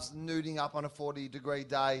 Also loves nuding up on a 40-degree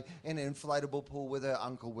day in an inflatable pool with her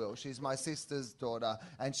Uncle Will. She's my sister's daughter,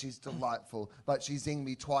 and she's delightful. But she's zinged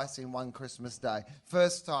me twice in one Christmas day.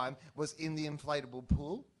 First time was in the inflatable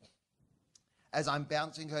pool, as I'm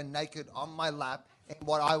bouncing her naked on my lap in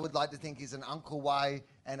what I would like to think is an Uncle way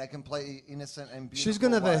and a completely innocent and beautiful She's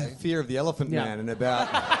going to have way. a fear of the Elephant Man in about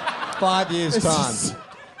 5 years' time.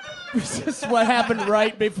 This is what happened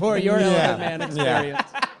right before your Elephant Man experience.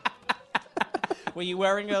 Were you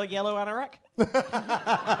wearing a yellow anorak?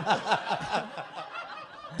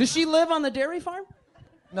 Does she live on the dairy farm?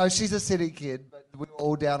 No, she's a city kid, but we were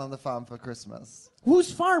all down on the farm for Christmas.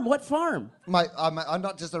 Whose farm? What farm? I'm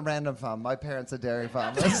not just a random farm. My parents are dairy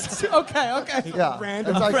farmers. Okay. Yeah,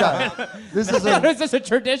 Random it's okay. This is This is a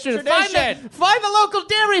tradition. Tradition. Find the local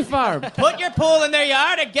dairy farm. Put your pool in their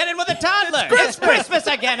yard and get in with a toddler. It's Christmas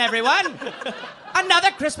again, everyone.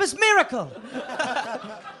 Another Christmas miracle.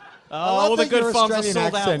 All the good farms are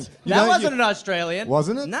sold out. That wasn't an Australian.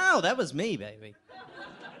 Wasn't it? No, that was me, baby.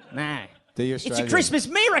 Nah. It's It's a Christmas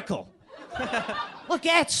miracle. Look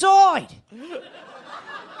outside.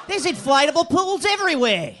 There's inflatable pools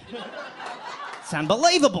everywhere. It's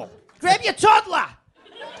unbelievable. Grab your toddler.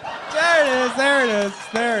 There it is.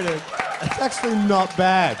 It's actually not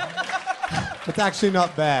bad. It's actually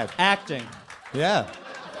not bad. Acting. Yeah.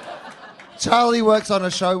 Charlie works on a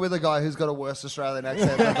show with a guy who's got a worse Australian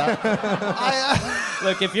accent than that.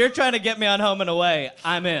 Look, if you're trying to get me on Home and Away,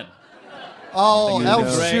 I'm in. Oh,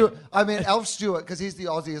 Alf Great. Stewart. I mean, Alf Stewart, because he's the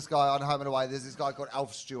Aussiest guy on Home and Away. There's this guy called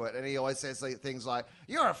Alf Stewart, and he always says things like,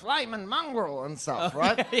 "You're a flaming mongrel" and stuff,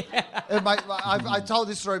 right? Yeah. I told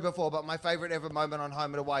this story before, but my favourite ever moment on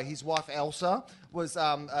Home and Away, his wife Elsa was,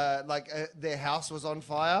 their house was on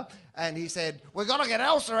fire, and he said, "We've got to get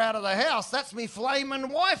Elsa out of the house. That's me flaming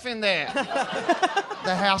wife in there."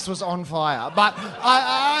 The house was on fire. But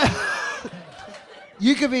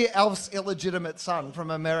you could be Elf's illegitimate son from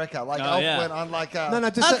America. Like, Elf went on like a... No,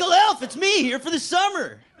 just Uncle Elf, it's me here for the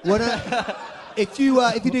summer. if you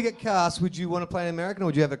do get cast, would you want to play an American, or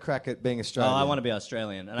would you have a crack at being Australian? Oh, I want to be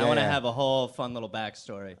Australian, and I want to have a whole fun little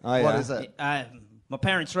backstory. Oh, yeah. What is it? My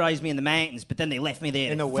parents raised me in the mountains, but then they left me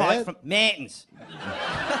there. In to the fight where? from mountains.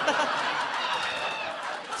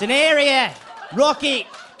 It's an area, rocky,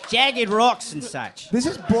 jagged rocks and such. This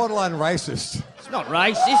is borderline racist. It's not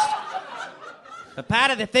racist. But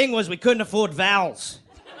part of the thing was we couldn't afford vowels.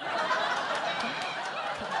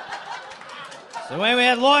 So when we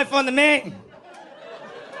had life on the mountain,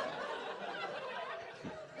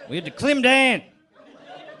 we had to climb down.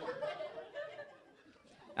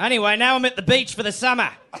 Anyway, now I'm at the beach for the summer.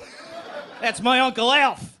 That's my Uncle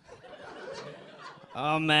Alf.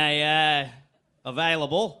 I'm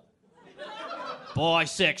available,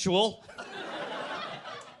 bisexual,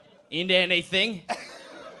 into anything.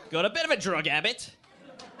 Got a bit of a drug habit.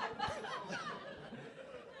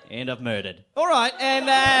 And I've murdered. All right, and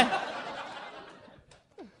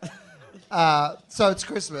So it's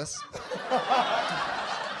Christmas.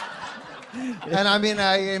 And I'm in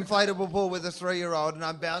an inflatable pool with a 3-year-old, and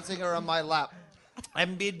I'm bouncing her on my lap.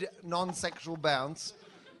 And mid non-sexual bounce,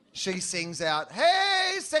 she sings out,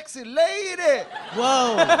 "Hey, sexy lady!"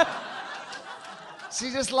 whoa.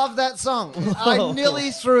 She just loved that song. I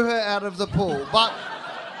nearly threw her out of the pool, but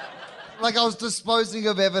like I was disposing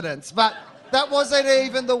of evidence. But that wasn't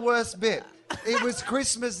even the worst bit. It was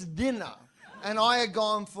Christmas dinner, and I had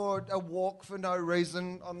gone for a walk for no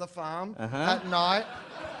reason on the farm at night.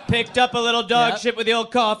 Picked up a little dog shit with the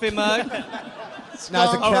old coffee mug. No,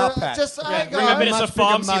 it's a cow patch. Bring a bit of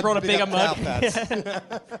farm, so you brought a bigger mug.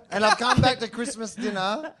 And I've come back to Christmas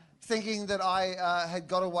dinner, thinking that I had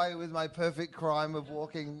got away with my perfect crime of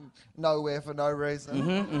walking nowhere for no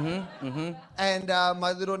reason. And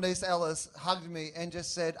my little niece Alice hugged me and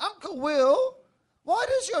just said, Uncle Will, why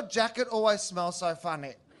does your jacket always smell so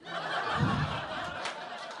funny?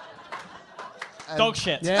 Dog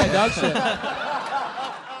shit. Yeah, dog shit.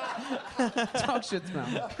 Dog shit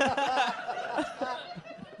smell.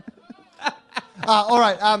 All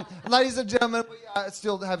right, ladies and gentlemen, we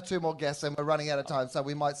still have 2 more guests and we're running out of time, so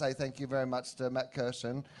we might say thank you very much to Matt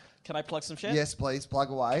Kirshen. Can I plug some shit? Yes, please, plug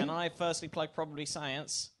away. Can I firstly plug Probably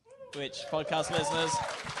Science, which podcast listeners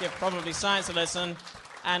give Probably Science a listen,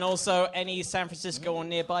 and also any San Francisco or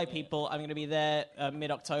nearby people. I'm going to be there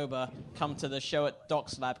mid-October. Come to the show at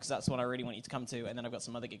Doc's Lab because that's what I really want you to come to, and then I've got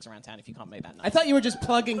some other gigs around town if you can't make that night. I thought you were just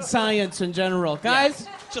plugging science in general. Guys,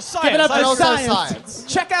 Just science. give it up I for also- science.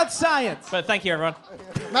 Check out science. But thank you, everyone.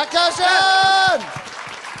 Matt Kirshen!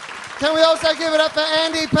 Can we also give it up for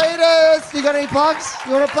Andy Peters? You got any plugs?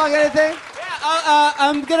 You want to plug anything?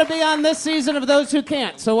 I'm going to be on this season of Those Who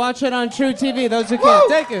Can't, so watch it on True TV, Those Who Can't.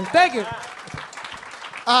 Thank you. Thank you.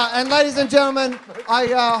 And ladies and gentlemen, I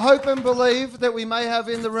hope and believe that we may have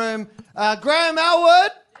in the room Graham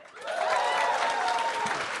Elwood.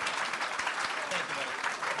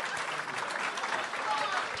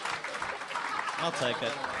 I'll take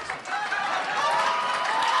it.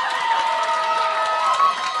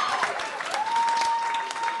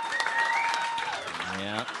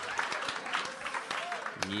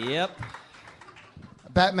 Yep.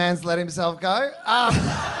 Batman's let himself go.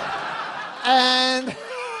 And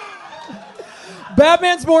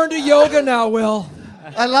Batman's more into yoga now, Will.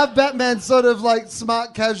 I love Batman's sort of like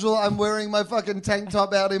smart casual, I'm wearing my fucking tank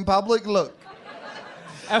top out in public look.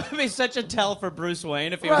 That would be such a tell for Bruce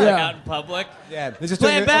Wayne if he Right. was like, Yeah. out in public. Yeah,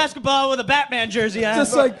 Playing basketball with a Batman jersey on.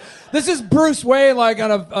 Just like this is Bruce Wayne like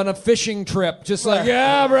on a fishing trip. Just like,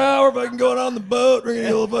 yeah, bro, we're fucking going on the boat. We're gonna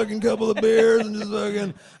get a fucking couple of beers and just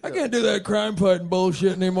fucking. I can't do that crime fighting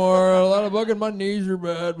bullshit anymore. A lot of fucking my knees are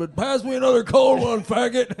bad. But pass me another cold one,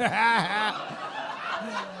 faggot.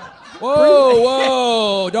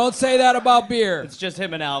 Whoa! Don't say that about beer. It's just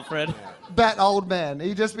him and Alfred. Bat old man.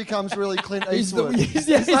 He just becomes really Clint He's the- Eastwood.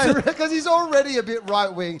 he's- Because he's already a bit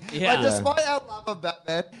right wing. Yeah. Like, despite our love of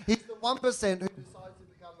Batman, he's the 1% who decides to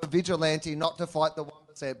become a vigilante, not to fight the 1%,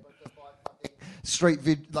 but to fight fucking street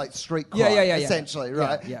crime, Yeah. essentially, Yeah,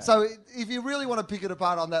 right? yeah. So if you really want to pick it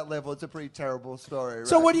apart on that level, it's a pretty terrible story. Right?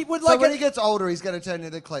 So what he would So like when a- he gets older, he's going to turn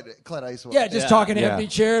into Clint Eastwood. Yeah, just talking empty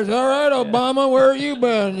chairs. All right, Obama, where have you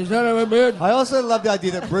been? You son of a bitch. I also love the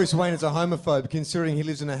idea that Bruce Wayne is a homophobe, considering he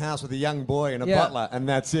lives in a house with a young boy and a Yeah. butler, and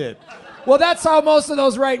that's it. Well, that's how most of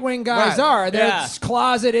those right-wing guys Right. are. They're Yeah.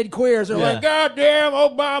 closeted queers. They're Yeah. like, goddamn,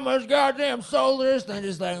 Obama's goddamn socialist. And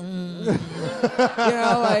just like, you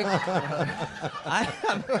know, like,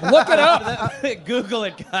 look it up. Google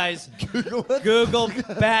it, guys. Google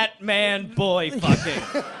Batman boy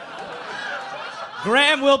fucking.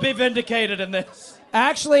 Graham will be vindicated in this.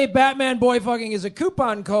 Actually, Batman boy fucking is a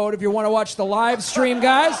coupon code if you want to watch the live stream,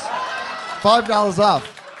 guys. $5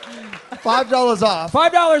 off. $5 off.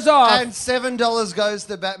 $5 off. And $7 goes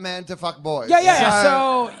to Batman to fuck boys. Yeah.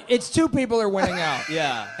 So it's 2 people are winning out.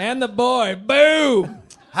 Yeah. And the boy. Boo.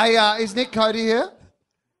 Hey, is Nick Cody here?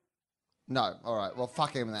 No. All right. Well,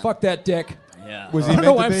 fuck him then. Fuck that dick. Yeah. Was I he don't know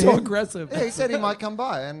meant why to I'm be so here? aggressive. Yeah, he said he might come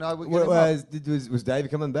by, and I would get him up. Was Dave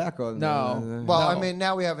coming back? Or No. Well, No. I mean,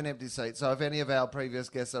 now we have an empty seat, so if any of our previous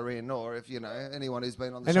guests are in, or if, anyone who's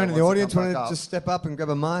been on the show Anyone in the wants audience come want back to up. just step up and grab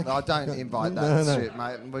a mic? No, don't invite that No. shit,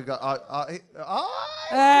 mate. We've got... Hey, ladies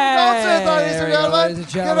there and we go, gentlemen. ladies and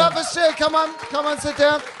Give gentlemen. it up for Stu. Come on, sit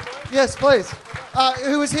down. Yes, please.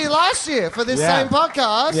 Who was here last year for this Yeah. same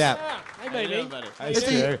podcast. Yeah. Hey, baby. Hey, Is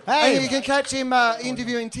he- Stu. Hey, you can catch him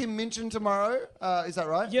interviewing Tim Minchin tomorrow. Is that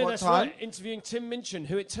right? Yeah, What that's time? right. Interviewing Tim Minchin,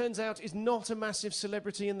 who it turns out is not a massive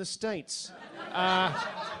celebrity in the States.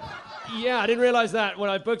 Yeah, I didn't realise that when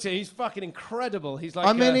I booked it. He's fucking incredible. He's like.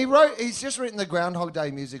 I mean, he's just written the Groundhog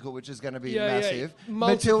Day musical, which is going to be Yeah, yeah, massive.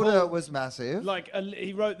 multiple- Matilda was massive.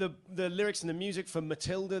 He wrote the lyrics and the music for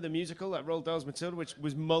Matilda, the musical, like Roald Dahl's Matilda, which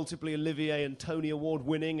was multiply Olivier and Tony Award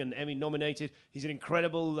winning and Emmy nominated. He's an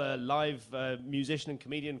incredible live musician and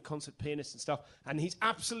comedian, concert pianist and stuff. And he's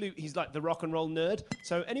like the rock and roll nerd.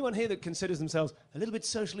 So anyone here that considers themselves a little bit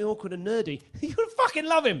socially awkward and nerdy, you're gonna fucking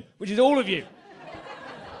love him, which is all of you.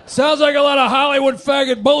 Sounds like a lot of Hollywood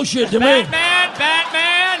faggot bullshit to me. Batman!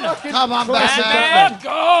 Come on, Batman! Fuck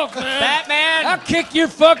off, man. Batman! I'll kick your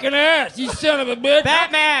fucking ass, you son of a bitch.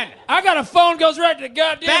 Batman! I got a phone goes right to the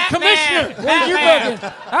goddamn Batman! commissioner. Where's your Batman!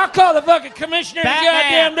 fucking? I'll call the fucking commissioner the Batman!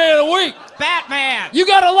 goddamn day of the week. Batman! You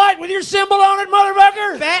got a light with your symbol on it,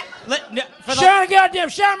 motherfucker?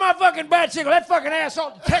 Shine my fucking bat signal. That fucking asshole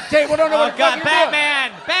at the tech table don't know what the fuck you're Batman!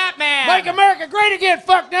 doing. Batman! Make America great again,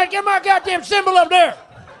 fuck that. Get my goddamn symbol up there.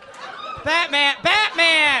 Batman!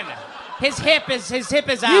 Batman! His hip is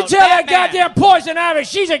out. You tell that goddamn Poison Ivy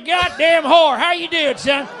she's a goddamn whore. How you doing,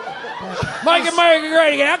 son? Make America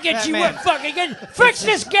great again. I'll get you what fucking fix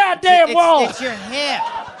this goddamn wall. It's your hip.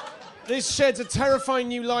 This sheds a terrifying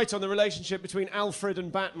new light on the relationship between Alfred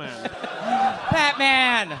and Batman.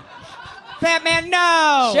 Batman! Batman,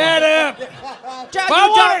 no! Shut up!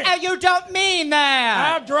 You don't mean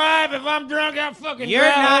that! I'll drive if I'm drunk. I'll fucking You're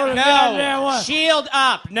drive. not. Shield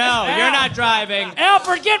up. No, you're not driving.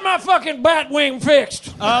 Alfred, get my fucking bat wing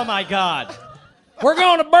fixed. Oh my God. We're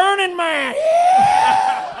going to Burning Man.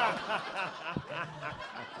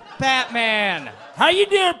 Batman. How you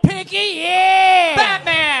doing, Pinky? Yeah.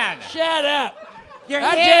 Batman. Shut up.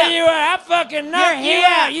 I tell you what, I fucking knock you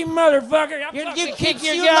out, you motherfucker. You kick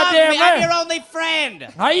your you goddamn love me. ass. I'm your only friend.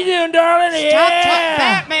 How you doing, darling? Stop Yeah.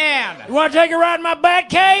 Batman. You want to take a ride in my bat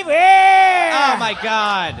cave? Yeah. Oh my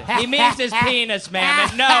God. He means his penis, ma'am.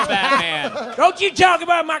 And no, Batman. Don't you talk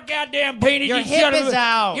about my goddamn penis. Your you hip son of is a-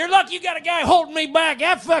 out. You're lucky you got a guy holding me back.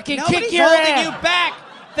 I fucking Nobody's kick your holding ass. you back.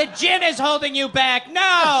 The gin is holding you back.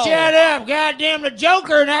 No. Shut up, goddamn the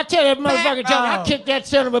Joker, and I tell you, motherfucker, Joker, I'll kick that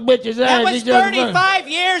son of a bitch's ass. That was He's just a- 35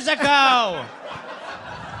 years ago.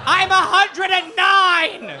 I'm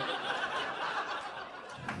 109.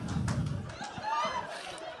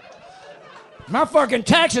 My fucking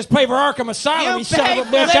taxes pay for Arkham Asylum, you son pay of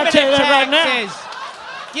a bitch. I'll tell you that right now.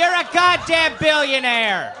 taxes. You're a goddamn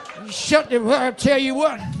billionaire. Shut the I'll tell you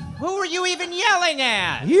what. Who are you even yelling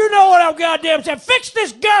at? You know what I'm goddamn saying. Fix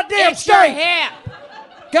this goddamn It's your state. hip.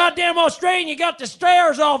 Goddamn Australian, you got the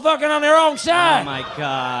stairs all fucking on their own Oh side. my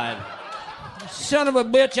God. Son of a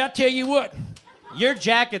bitch, I tell you what. Your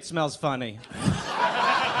jacket smells funny.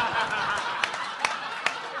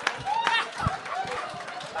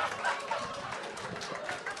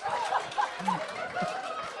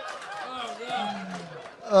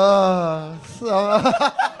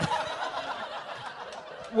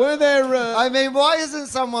 Were there... I mean, why isn't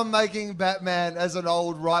someone making Batman as an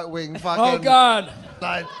old right-wing fucking... Oh, God.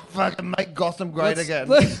 Like, fucking make Gotham great again.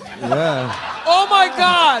 Yeah. Oh, my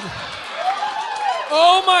God.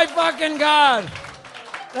 Oh, my fucking God.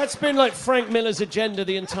 That's been like Frank Miller's agenda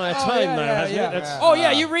the entire time, though, hasn't it? That's- Oh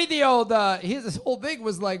yeah, you read the old. His whole thing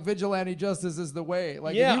was like vigilante justice is the way.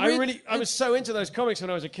 Like, yeah, if you read, I was so into those comics when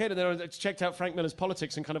I was a kid, and then I checked out Frank Miller's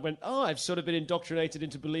politics and kind of went, oh, I've sort of been indoctrinated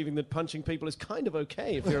into believing that punching people is kind of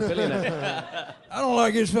okay if you're a billionaire. I don't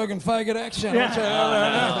like his fucking faggot accent. I'll tell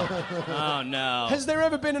you that right now. Oh no. Has there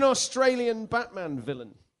ever been an Australian Batman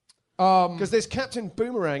villain? Because there's Captain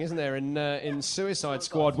Boomerang, isn't there, in Suicide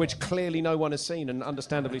Squad, which clearly no one has seen, and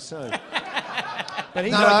understandably so. But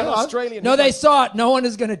he's like an Australian. no, they saw it. No one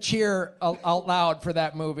is going to cheer out loud for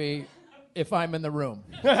that movie if I'm in the room.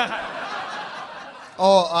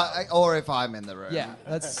 Or if I'm in the room. Yeah,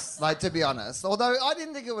 that's like, to be honest. Although I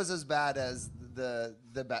didn't think it was as bad as the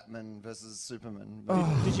Batman versus Superman.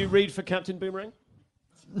 Did you read for Captain Boomerang?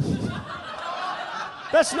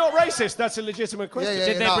 That's not racist. That's a legitimate question. Yeah,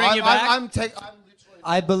 Did they bring you back?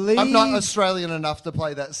 I believe I'm not Australian enough to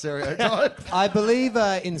play that stereotype. I believe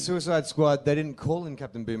in Suicide Squad they didn't call him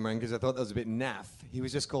Captain Boomerang because I thought that was a bit naff. He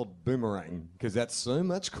was just called Boomerang because that's so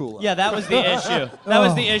much cooler. Yeah, that was the issue. That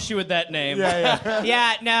was the issue with that name. Yeah.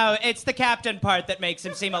 Yeah, no, it's the captain part that makes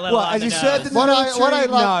him seem a little Well, on as the you nose. said, the What I military,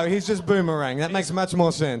 love- no, he's just Boomerang. That makes much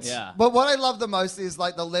more sense. Yeah. But what I love the most is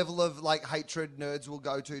like the level of like hatred nerds will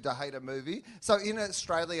go to hate a movie. So in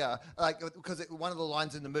Australia, like because one of the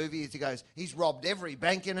lines in the movie is he goes, he's robbed every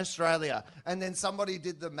bank in Australia, and then somebody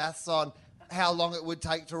did the maths on how long it would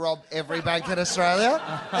take to rob every bank in Australia,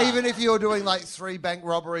 even if you were doing like 3 bank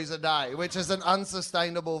robberies a day, which is an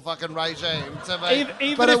unsustainable fucking regime to me.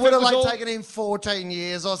 Even but if it would have it was like all- taken him 14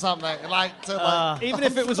 years or something. Like to like. Even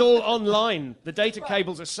if it was all online, the data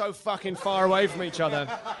cables are so fucking far away from each other.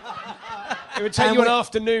 It would take And you we- an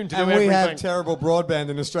afternoon to do And we everything. have terrible broadband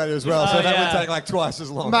in Australia as well, so Oh, that yeah. would take like twice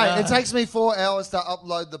as long. Mate, it takes me 4 hours to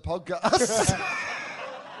upload the podcast.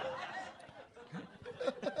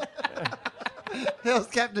 That was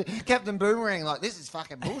Captain Boomerang, like, this is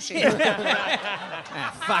fucking bullshit.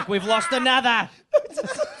 Fuck, we've lost another.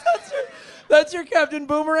 That's your Captain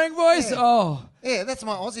Boomerang voice. Yeah. Oh, Yeah, that's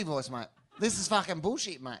my Aussie voice, mate. this is fucking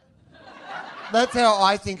bullshit, mate. That's how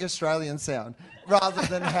I think Australians sound, rather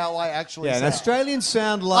than how I actually Yeah, sound. and Australians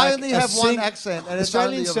sound like I only have one accent, and it's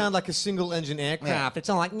Australians only sound like a single-engine aircraft. It's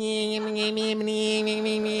not like.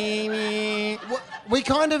 We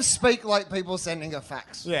kind of speak like people sending a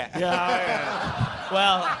fax. Yeah.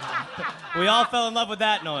 Well, we all fell in love with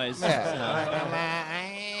that noise.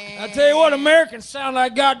 I tell you what, Americans sound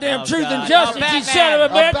like goddamn truth and justice, you son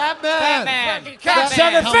of a bitch. Batman! Fucking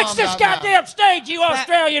cocksucker, fix this goddamn stage, you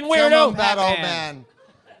Australian weirdo. Come on, Bat old man.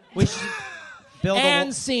 We should build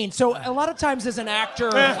And scene. So a lot of times as an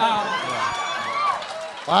actor,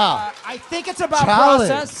 Wow. I think it's about Charlie.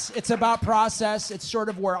 process. It's about process. It's sort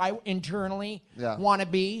of where I internally want to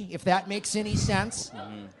be, if that makes any sense.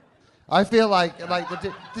 I feel like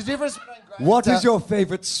the difference. What is your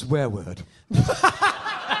favorite swear word?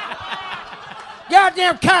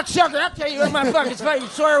 Goddamn cocksucker! I'll tell you what my fucking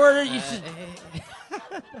favorite swear word is. You should...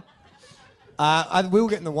 We were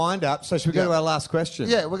getting the wind up, so should we go to our last question?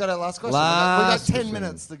 Yeah, we got our last question. Last we got 10 question.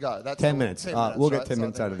 minutes to go. That's 10 all. minutes. 10 We'll get right? 10 So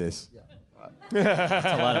minutes I out of this.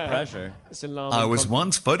 That's a lot of pressure. I was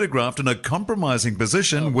once photographed in a compromising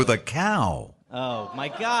position with a cow. Oh, my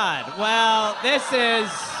God. Well, this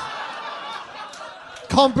is...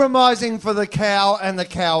 Compromising for the cow and the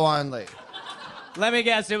cow only. Let me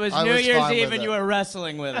guess, it was I New was Year's fine Eve with and it. you were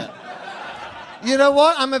wrestling with it. You know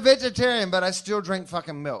what? I'm a vegetarian, but I still drink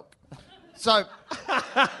fucking milk. So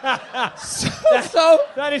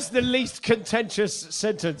That is the least contentious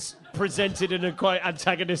sentence presented in a quite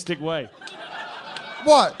antagonistic way.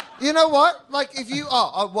 what? You know what? Like if you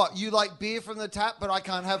what? You like beer from the tap, but I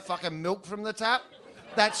can't have fucking milk from the tap?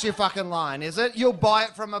 That's your fucking line, is it? You'll buy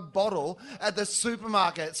it from a bottle at the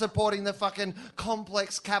supermarket, supporting the fucking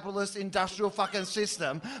complex capitalist industrial fucking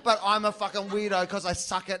system, but I'm a fucking weirdo because I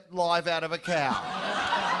suck it live out of a cow.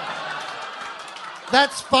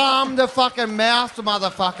 That's farm to fucking mouth,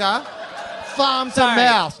 motherfucker. Farm to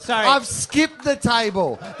mouth. Sorry. I've skipped the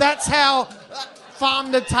table. That's how...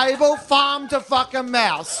 farm to table, farm to fucking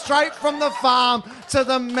mouth. Straight from the farm to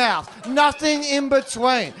the mouth. Nothing in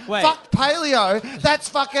between. Wait. Fuck paleo. That's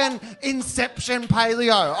fucking Inception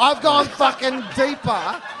paleo. I've gone fucking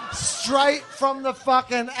deeper. Straight from the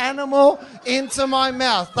fucking animal into my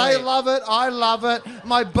mouth. They love it. I love it.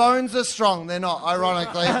 My bones are strong. They're not,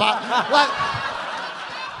 ironically. But, like...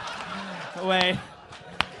 Wait.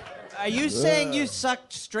 Are you saying you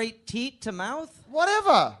sucked straight teat to mouth?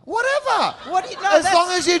 Whatever. What do you know? As long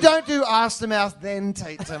as you don't do ass to mouth, then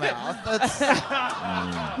teat to mouth. That's...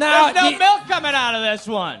 Now, There's no milk coming out of this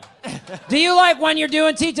one. do you like when you're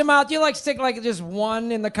doing teat to mouth? Do you like stick like just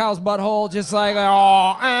one in the cow's butthole, just like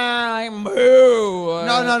moo?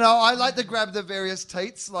 No. I like to grab the various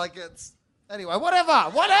teats like it's... Anyway,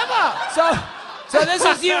 whatever. So this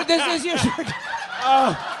is you. This is you.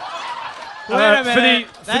 Wait a minute.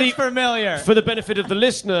 That's familiar. For the benefit of the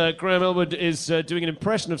listener, Graham Elwood is doing an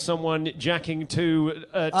impression of someone jacking two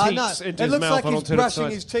teats into it his looks mouth like on he's alternate brushing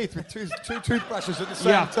sides. his teeth with two toothbrushes at the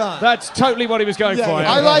same time. That's totally what he was going for.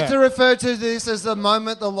 I like to refer to this as the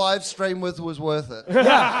moment the live stream was worth it.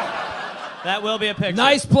 That will be a picture.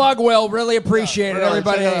 Nice plug, Will. Really appreciate it. Really,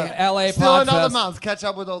 Everybody, check it out. LA Still another Podfest. month. Catch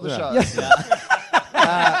up with all the shows.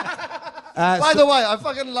 By the way, I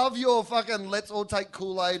fucking love your fucking let's all take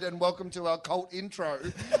Kool-Aid and welcome to our cult intro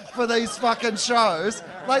for these fucking shows.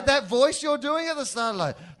 Like that voice you're doing at the start,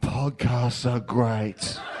 like, podcasts are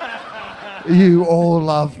great. You all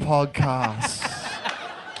love podcasts.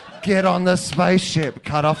 Get on the spaceship,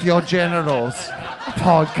 cut off your genitals.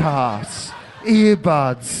 Podcasts.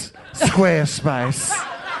 Earbuds. Squarespace.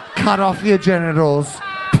 Cut off your genitals.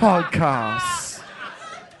 Podcasts.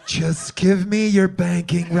 Just give me your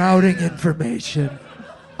banking routing information.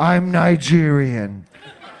 I'm Nigerian.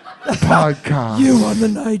 Podcast. You won the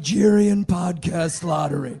Nigerian podcast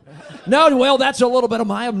lottery. No, well, that's a little bit of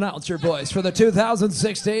my announcer voice for the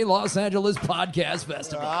 2016 Los Angeles Podcast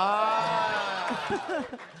Festival.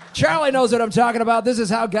 Charlie knows what I'm talking about. This is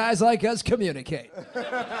how guys like us communicate.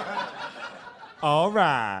 All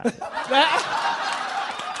right.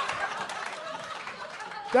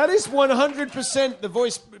 That is 100% the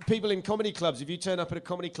voice people in comedy clubs. If you turn up at a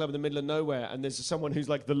comedy club in the middle of nowhere and there's someone who's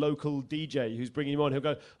like the local DJ who's bringing you on, he'll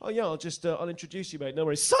go, "Oh yeah, I'll introduce you, mate. No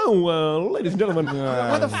worries." So, ladies and gentlemen,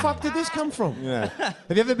 where the fuck did this come from? Yeah. Have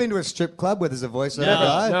you ever been to a strip club where there's a voiceover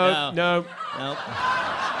guy? No.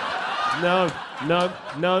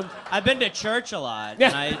 No. I've been to church a lot.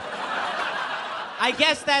 And I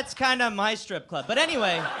guess that's kind of my strip club. But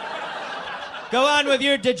anyway, go on with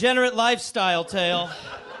your degenerate lifestyle tale.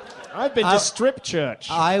 I've been to strip church.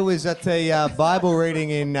 I was at a Bible reading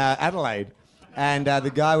in Adelaide, And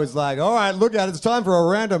the guy was like, all right, look at it. It's time for a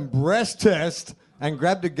random breast test. And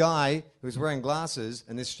grabbed a guy who was wearing glasses,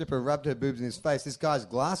 and this stripper rubbed her boobs in his face. This guy's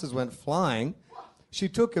glasses went flying. She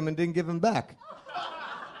took him and didn't give him back.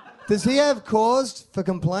 Does he have cause for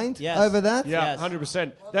complaint over that? Yeah,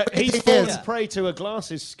 100%. He's fallen prey to a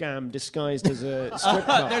glasses scam disguised as a strip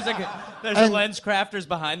club. There's a lens crafters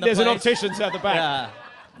behind the There's place. an optician's at the back. Yeah.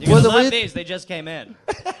 You're gonna love these. They just came in.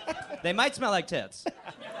 They might smell like tits.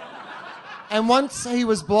 And once he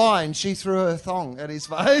was blind, she threw her thong at his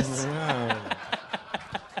face.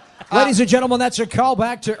 Ladies and gentlemen, that's a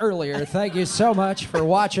callback to earlier. Thank you so much for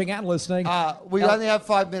watching and listening. We only have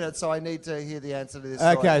 5 minutes, so I need to hear the answer to this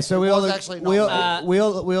story. Okay, so It we was all, actually we, not me.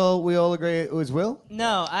 all agree it was Will?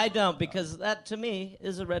 No, I don't, because that to me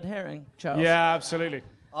is a red herring, Charles. Yeah, absolutely.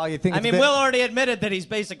 Oh, you think? I mean, Will already admitted that he's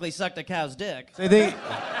basically sucked a cow's dick. So you think?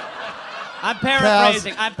 I'm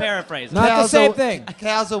paraphrasing. Not the same thing.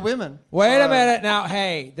 Cows are women. Wait a minute. Now,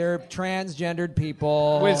 hey, they're transgendered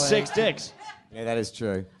people. With 6 dicks. Yeah, that is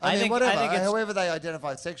true. I mean, think- whatever. I think it's- However they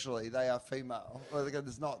identify sexually, they are female. Well,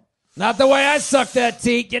 there's not. Not the way I suck that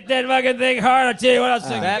teat. Get that fucking thing hard. I'll tell you what I'll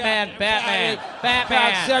suck. Batman.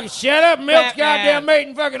 Shut up. Milk's Batman. goddamn made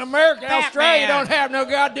in fucking America. Batman. Australia don't have no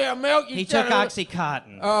goddamn milk. You He son took of a-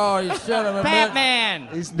 Oxycontin. Oh, you son of a bitch. Batman.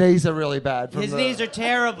 His knees are really bad. His knees are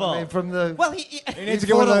terrible. I mean, from the. Well, He needs to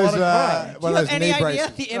get one of those, Do you have any idea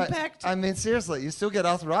braces. the impact? I mean, seriously, you still get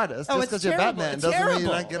arthritis. Oh, Just it's because you're terrible. Batman It's doesn't mean you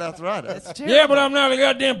terrible. don't get arthritis. It's terrible. Yeah, but I'm not a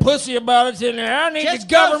goddamn pussy about it. I need Just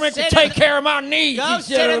the government go to sit take in- care of my needs. Go you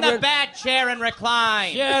sit son in of a the bitch. bat chair and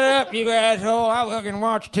recline. Shut up, you asshole. I fucking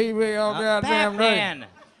watch TV all goddamn day. Batman.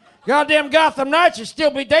 Goddamn Gotham Knights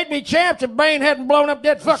they'd be champs if Bane hadn't blown up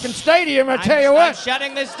that fucking stadium, I tell you I'm what.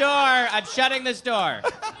 shutting this door. I'm shutting this door.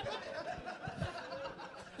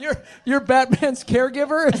 You're Batman's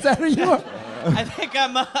caregiver? Is that who you are? I think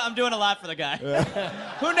I'm doing a lot for the guy.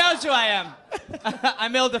 Who knows who I am?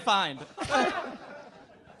 I'm ill-defined.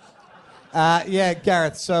 Yeah,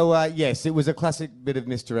 Gareth. So, yes, it was a classic bit of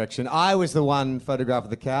misdirection. I was the one photograph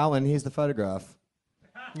of the cow, and here's the photograph.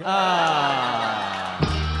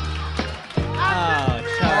 Oh,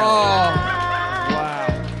 Charlie.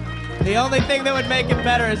 Wow. The only thing that would make it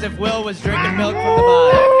better is if Will was drinking milk from the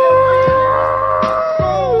bottle.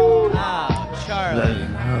 Oh, Charlie.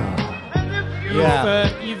 Yeah.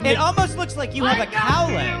 It almost looks like you have a cow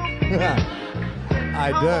leg.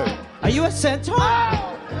 I do. Are you a centaur?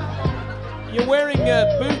 You're wearing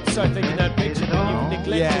boots, I think, in that picture that you've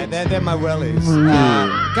neglected. Yeah, they're my wellies.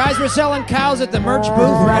 Guys, we're selling cows at the merch booth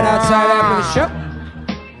right outside after the show.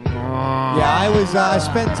 Yeah, I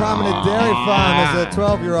spent time in a dairy farm as a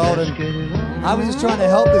 12-year-old, and I was just trying to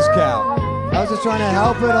help this cow. I was just trying to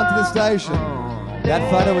help it onto the station. That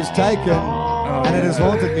photo was taken, and it has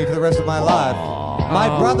haunted me for the rest of my life. My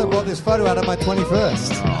brother brought this photo out on my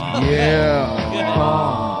 21st. Yeah.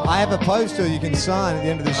 I have a poster you can sign at the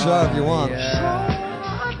end of the show if you want.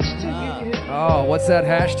 Oh, what's that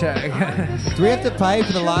hashtag? Do we have to pay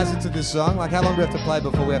for the license of this song? Like, how long do we have to play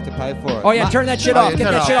before we have to pay for it? Oh, yeah, turn that shit off. Get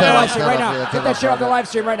turn that it shit off, off the turn it live off, stream turn right it off, now. yeah, Get turn that it shit off, off the yeah. live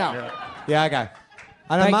stream right now. Yeah, okay.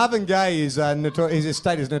 I know Marvin Gaye is his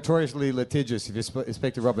estate is notoriously litigious if you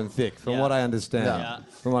speak to Robin Thicke, from what I understand. Yeah.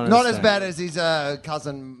 From what I Not as understand. bad as his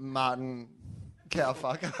cousin Martin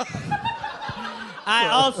Cowfucker. I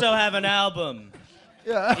also have an album.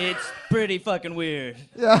 Yeah. It's pretty fucking weird.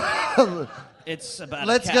 Yeah. It's about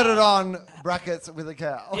Let's a cow. get it on brackets with a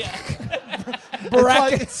cow. Yeah.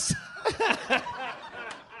 Brackets.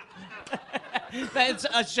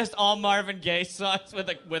 It's just all Marvin Gaye songs with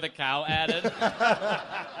a cow added.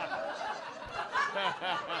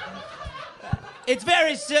 It's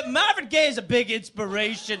very simple. Marvin Gaye is a big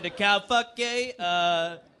inspiration to Cowfuck Gay.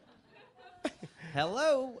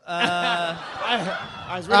 Hello.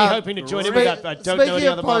 I was really hoping to join in with that, but I don't know any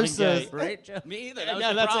other Marvin Gaye. Me either. That was No,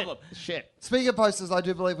 the that's problem. it. Shit. Speaking of posters, I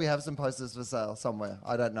do believe we have some posters for sale somewhere.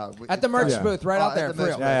 I don't know. At the merch booth, right out there, At the for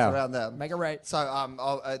merch real. booth, around there. Make it right.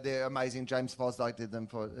 So they're amazing. James Fosdyke did them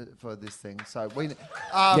for this thing. So we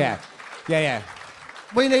Yeah.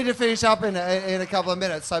 we need to finish up in a couple of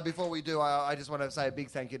minutes. So before we do, I just want to say a big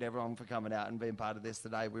thank you to everyone for coming out and being part of this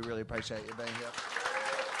today. We really appreciate you being here.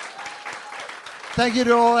 Thank you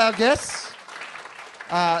to all our guests.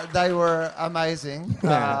 They were amazing.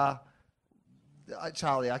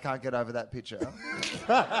 Charlie, I can't get over that picture.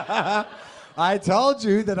 I told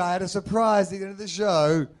you that I had a surprise at the end of the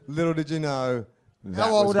show. Little did you know.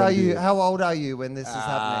 How old are you? How old are you when this is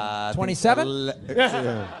happening? 27?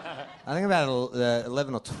 I think about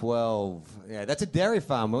 11 or 12. Yeah, that's a dairy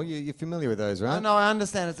farm. Well, you're familiar with those, right? No, I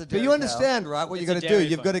understand it's a dairy But you understand, right? What It's you got a to do? dairy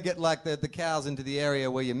You've farm. got to get like the cows into the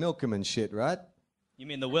area where you milk them and shit, right? You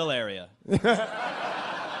mean the will area? Yeah,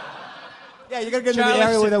 you gotta get into the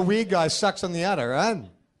area where the weird guy sucks on the udder, right?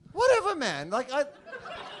 Whatever, man. Like, I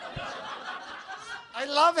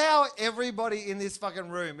love how everybody in this fucking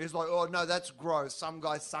room is like, oh, no, that's gross. Some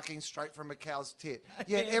guy sucking straight from a cow's tit.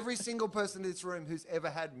 Yet every single person in this room who's ever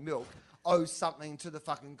had milk owes something to the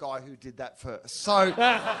fucking guy who did that first. So...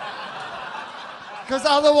 Because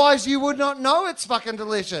otherwise you would not know it's fucking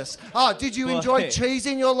delicious. Oh, did you enjoy cheese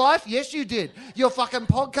in your life? Yes, you did. You're fucking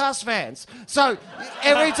podcast fans. So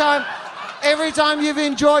every time you've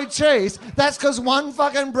enjoyed cheese, that's because one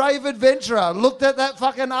fucking brave adventurer looked at that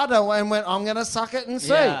fucking udder and went, I'm going to suck it and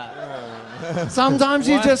see. Yeah. Sometimes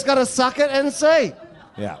you just got to suck it and see.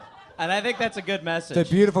 Yeah. And I think that's a good message. It's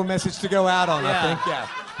a beautiful message to go out on, I think, yeah.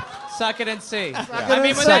 Suck it and see. I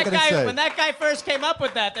mean, when that guy first came up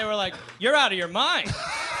with that, they were like, "You're out of your mind."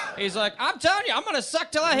 He's like, "I'm telling you, I'm gonna suck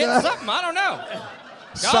till I hit something. I don't know.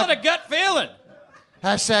 Call it a gut feeling."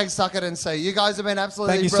 Hashtag suck it and see. You guys have been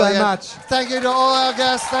absolutely Thank you brilliant. so much. Thank you to all our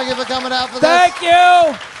guests. Thank you for coming out for Thank this.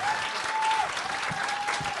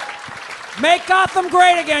 you. Make Gotham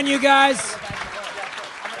great again, you guys.